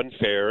deemed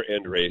unfair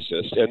and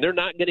racist. And they're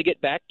not going to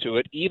get back to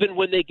it even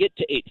when they get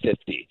to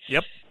 850.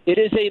 Yep. It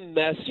is a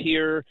mess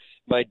here.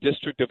 My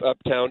district of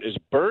Uptown is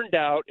burned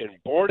out and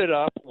boarded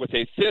up with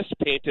a fist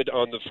painted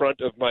on the front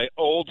of my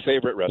old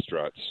favorite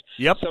restaurants.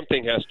 Yep.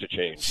 Something has to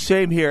change.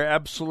 Same here,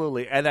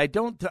 absolutely. And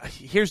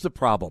here's the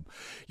problem.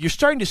 You're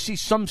starting to see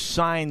some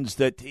signs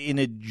that in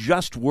a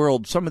just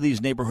world, some of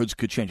these neighborhoods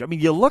could change. I mean,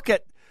 you look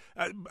at,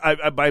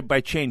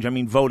 by change, I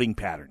mean voting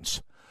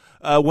patterns.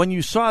 When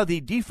you saw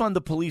the defund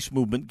the police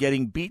movement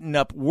getting beaten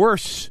up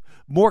worse,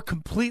 more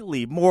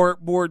completely, more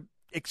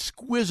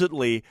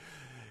exquisitely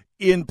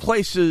in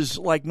places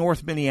like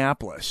North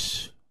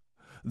Minneapolis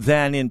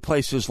than in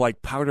places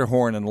like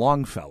Powderhorn and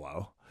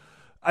Longfellow.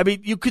 I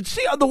mean, you could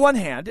see on the one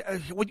hand,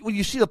 when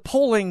you see the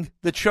polling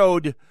that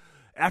showed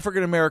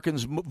African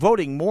Americans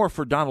voting more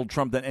for Donald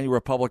Trump than any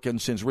Republican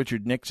since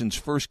Richard Nixon's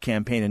first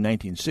campaign in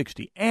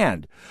 1960,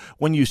 and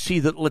when you see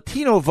that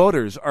Latino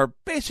voters are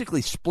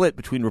basically split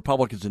between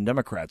Republicans and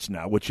Democrats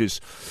now, which is,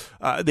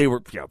 they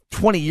were,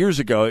 20 years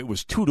ago, it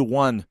was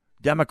 2-1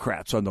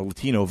 Democrats on the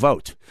Latino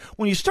vote.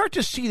 When you start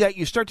to see that,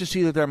 you start to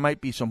see that there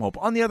might be some hope.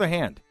 On the other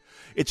hand,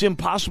 it's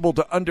impossible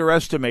to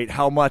underestimate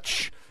how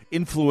much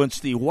influence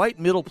the white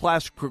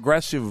middle-class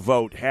progressive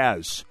vote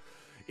has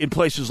in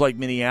places like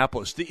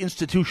Minneapolis. The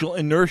institutional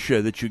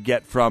inertia that you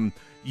get from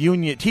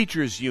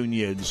teachers'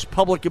 unions,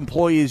 public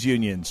employees'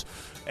 unions,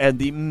 and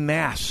the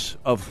mass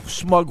of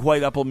smug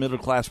white upper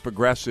middle-class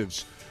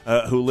progressives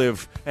who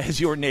live as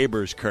your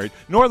neighbors, Kurt.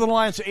 Northern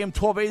Alliance, AM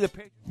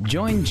 1280.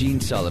 Join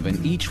Gene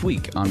Sullivan each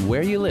week on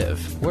Where You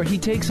Live, where he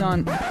takes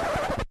on...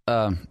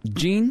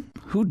 Gene,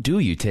 who do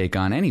you take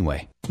on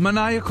anyway?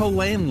 Maniacal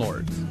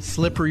landlords,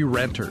 slippery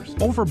renters,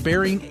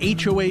 overbearing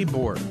HOA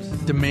boards,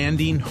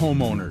 demanding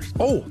homeowners.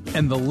 Oh,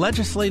 and the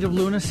legislative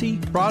lunacy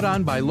brought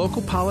on by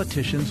local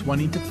politicians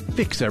wanting to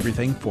fix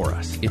everything for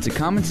us. It's a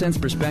common sense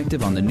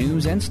perspective on the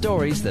news and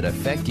stories that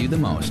affect you the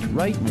most,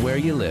 right where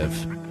you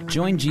live.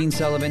 Join Gene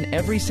Sullivan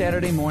every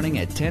Saturday morning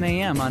at 10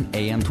 a.m. on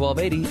AM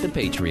 1280, The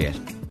Patriot.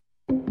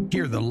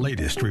 Hear the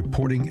latest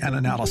reporting and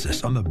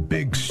analysis on the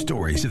big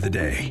stories of the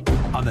day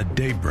on the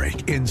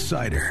Daybreak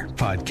Insider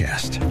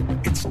podcast.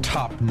 It's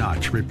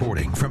top-notch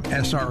reporting from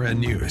SRN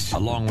News,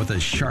 along with the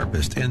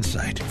sharpest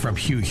insight from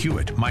Hugh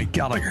Hewitt, Mike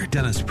Gallagher,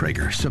 Dennis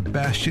Prager,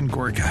 Sebastian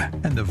Gorka,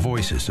 and the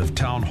voices of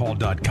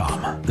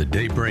townhall.com. The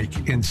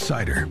Daybreak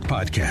Insider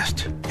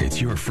podcast. It's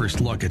your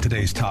first look at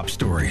today's top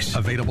stories.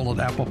 Available at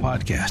Apple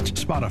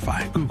Podcast,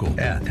 Spotify, Google,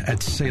 and at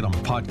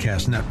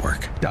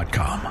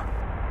SalemPodcastNetwork.com.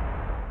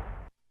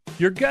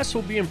 Your guests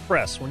will be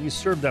impressed when you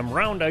serve them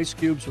round ice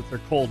cubes with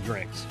their cold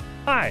drinks.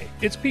 Hi,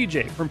 it's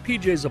PJ from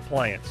PJ's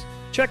Appliance.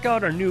 Check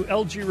out our new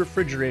LG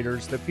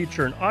refrigerators that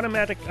feature an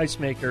automatic ice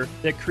maker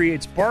that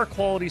creates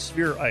bar-quality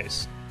sphere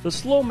ice. The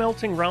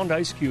slow-melting round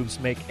ice cubes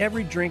make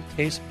every drink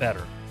taste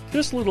better.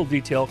 This little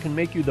detail can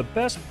make you the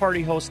best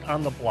party host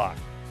on the block.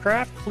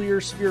 Craft clear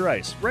sphere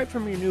ice right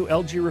from your new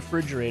LG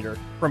refrigerator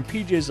from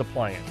PJ's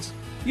Appliance.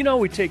 You know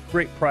we take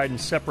great pride in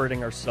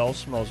separating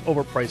ourselves from those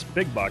overpriced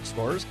big box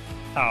stores.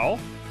 How?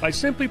 By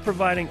simply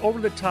providing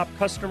over-the-top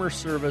customer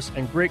service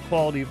and great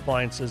quality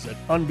appliances at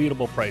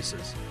unbeatable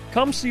prices.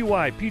 Come see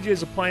why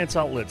PJ's Appliance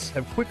Outlets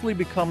have quickly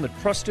become the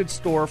trusted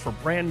store for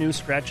brand new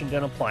scratch and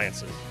dent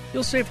appliances.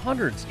 You'll save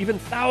hundreds, even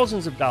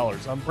thousands of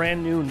dollars on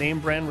brand new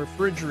name brand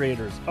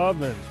refrigerators,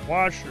 ovens,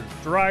 washers,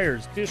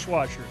 dryers,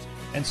 dishwashers,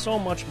 and so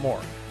much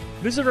more.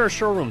 Visit our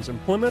showrooms in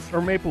Plymouth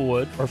or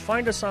Maplewood, or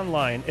find us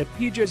online at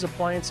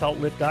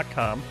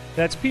pjsapplianceoutlet.com.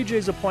 That's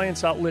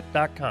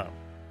pjsapplianceoutlet.com,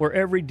 where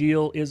every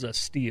deal is a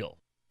steal.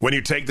 When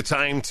you take the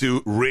time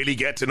to really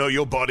get to know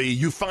your body,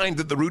 you find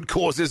that the root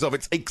causes of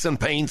its aches and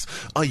pains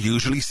are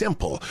usually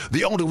simple.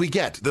 The older we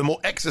get, the more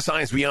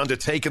exercise we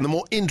undertake, and the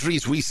more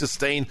injuries we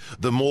sustain,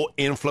 the more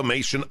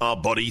inflammation our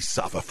bodies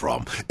suffer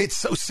from. It's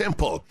so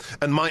simple.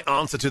 And my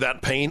answer to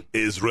that pain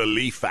is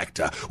Relief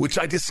Factor, which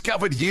I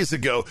discovered years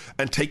ago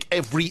and take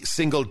every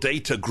single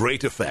day to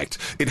great effect.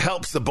 It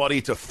helps the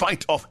body to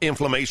fight off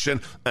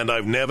inflammation, and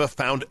I've never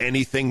found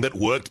anything that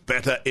worked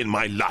better in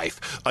my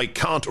life. I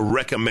can't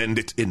recommend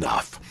it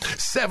enough.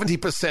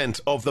 70%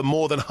 of the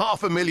more than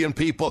 500,000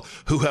 people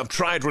who have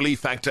tried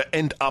Relief Factor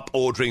end up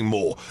ordering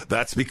more.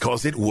 That's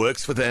because it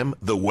works for them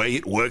the way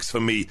it works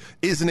for me.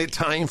 Isn't it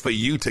time for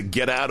you to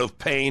get out of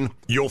pain?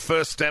 Your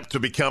first step to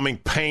becoming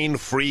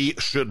pain-free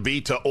should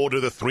be to order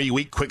the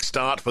 3-week quick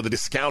start for the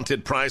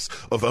discounted price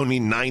of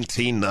only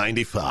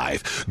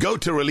 $19.95. Go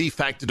to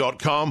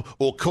relieffactor.com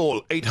or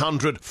call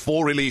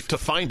 800-4RELIEF to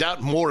find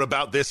out more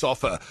about this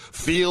offer.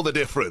 Feel the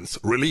difference.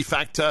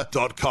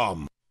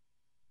 relieffactor.com.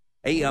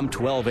 AM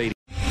 1280.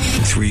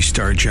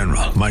 3-star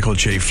General Michael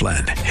J.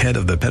 Flynn, head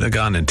of the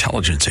Pentagon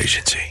Intelligence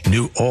Agency,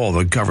 knew all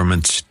the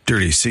government's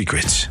dirty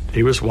secrets.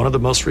 He was one of the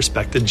most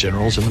respected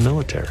generals in the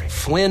military.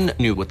 Flynn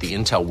knew what the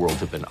intel world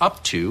had been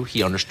up to.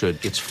 He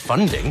understood its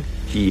funding.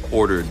 He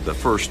ordered the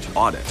first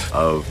audit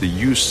of the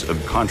use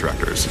of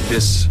contractors.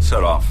 This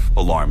set off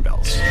alarm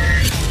bells.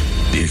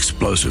 The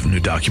explosive new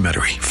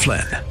documentary,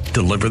 Flynn,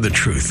 Deliver the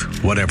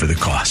Truth, Whatever the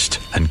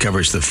Cost,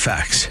 uncovers the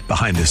facts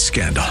behind this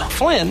scandal.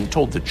 Flynn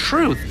told the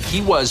truth.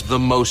 He was the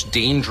most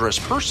dangerous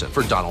person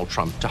for Donald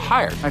Trump to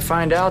hire. I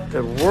find out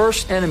the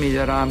worst enemy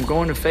that I'm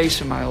going to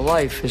face in my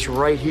life is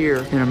right here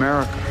in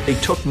America. They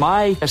took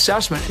my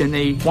assessment and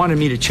they wanted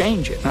me to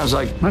change it. And I was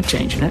like, I'm not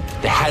changing it.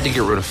 They had to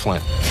get rid of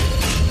Flynn.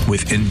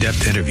 With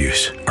in-depth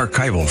interviews,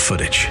 archival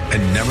footage,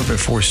 and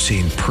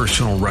never-before-seen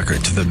personal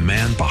records of the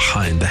man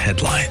behind the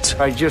headlines.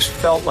 I just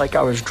felt like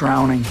I was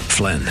drowning.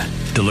 Flynn,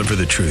 Deliver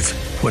the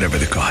Truth, Whatever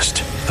the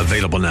Cost.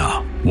 Available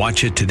now.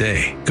 Watch it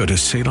today. Go to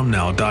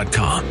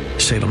salemnow.com.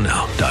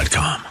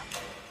 salemnow.com.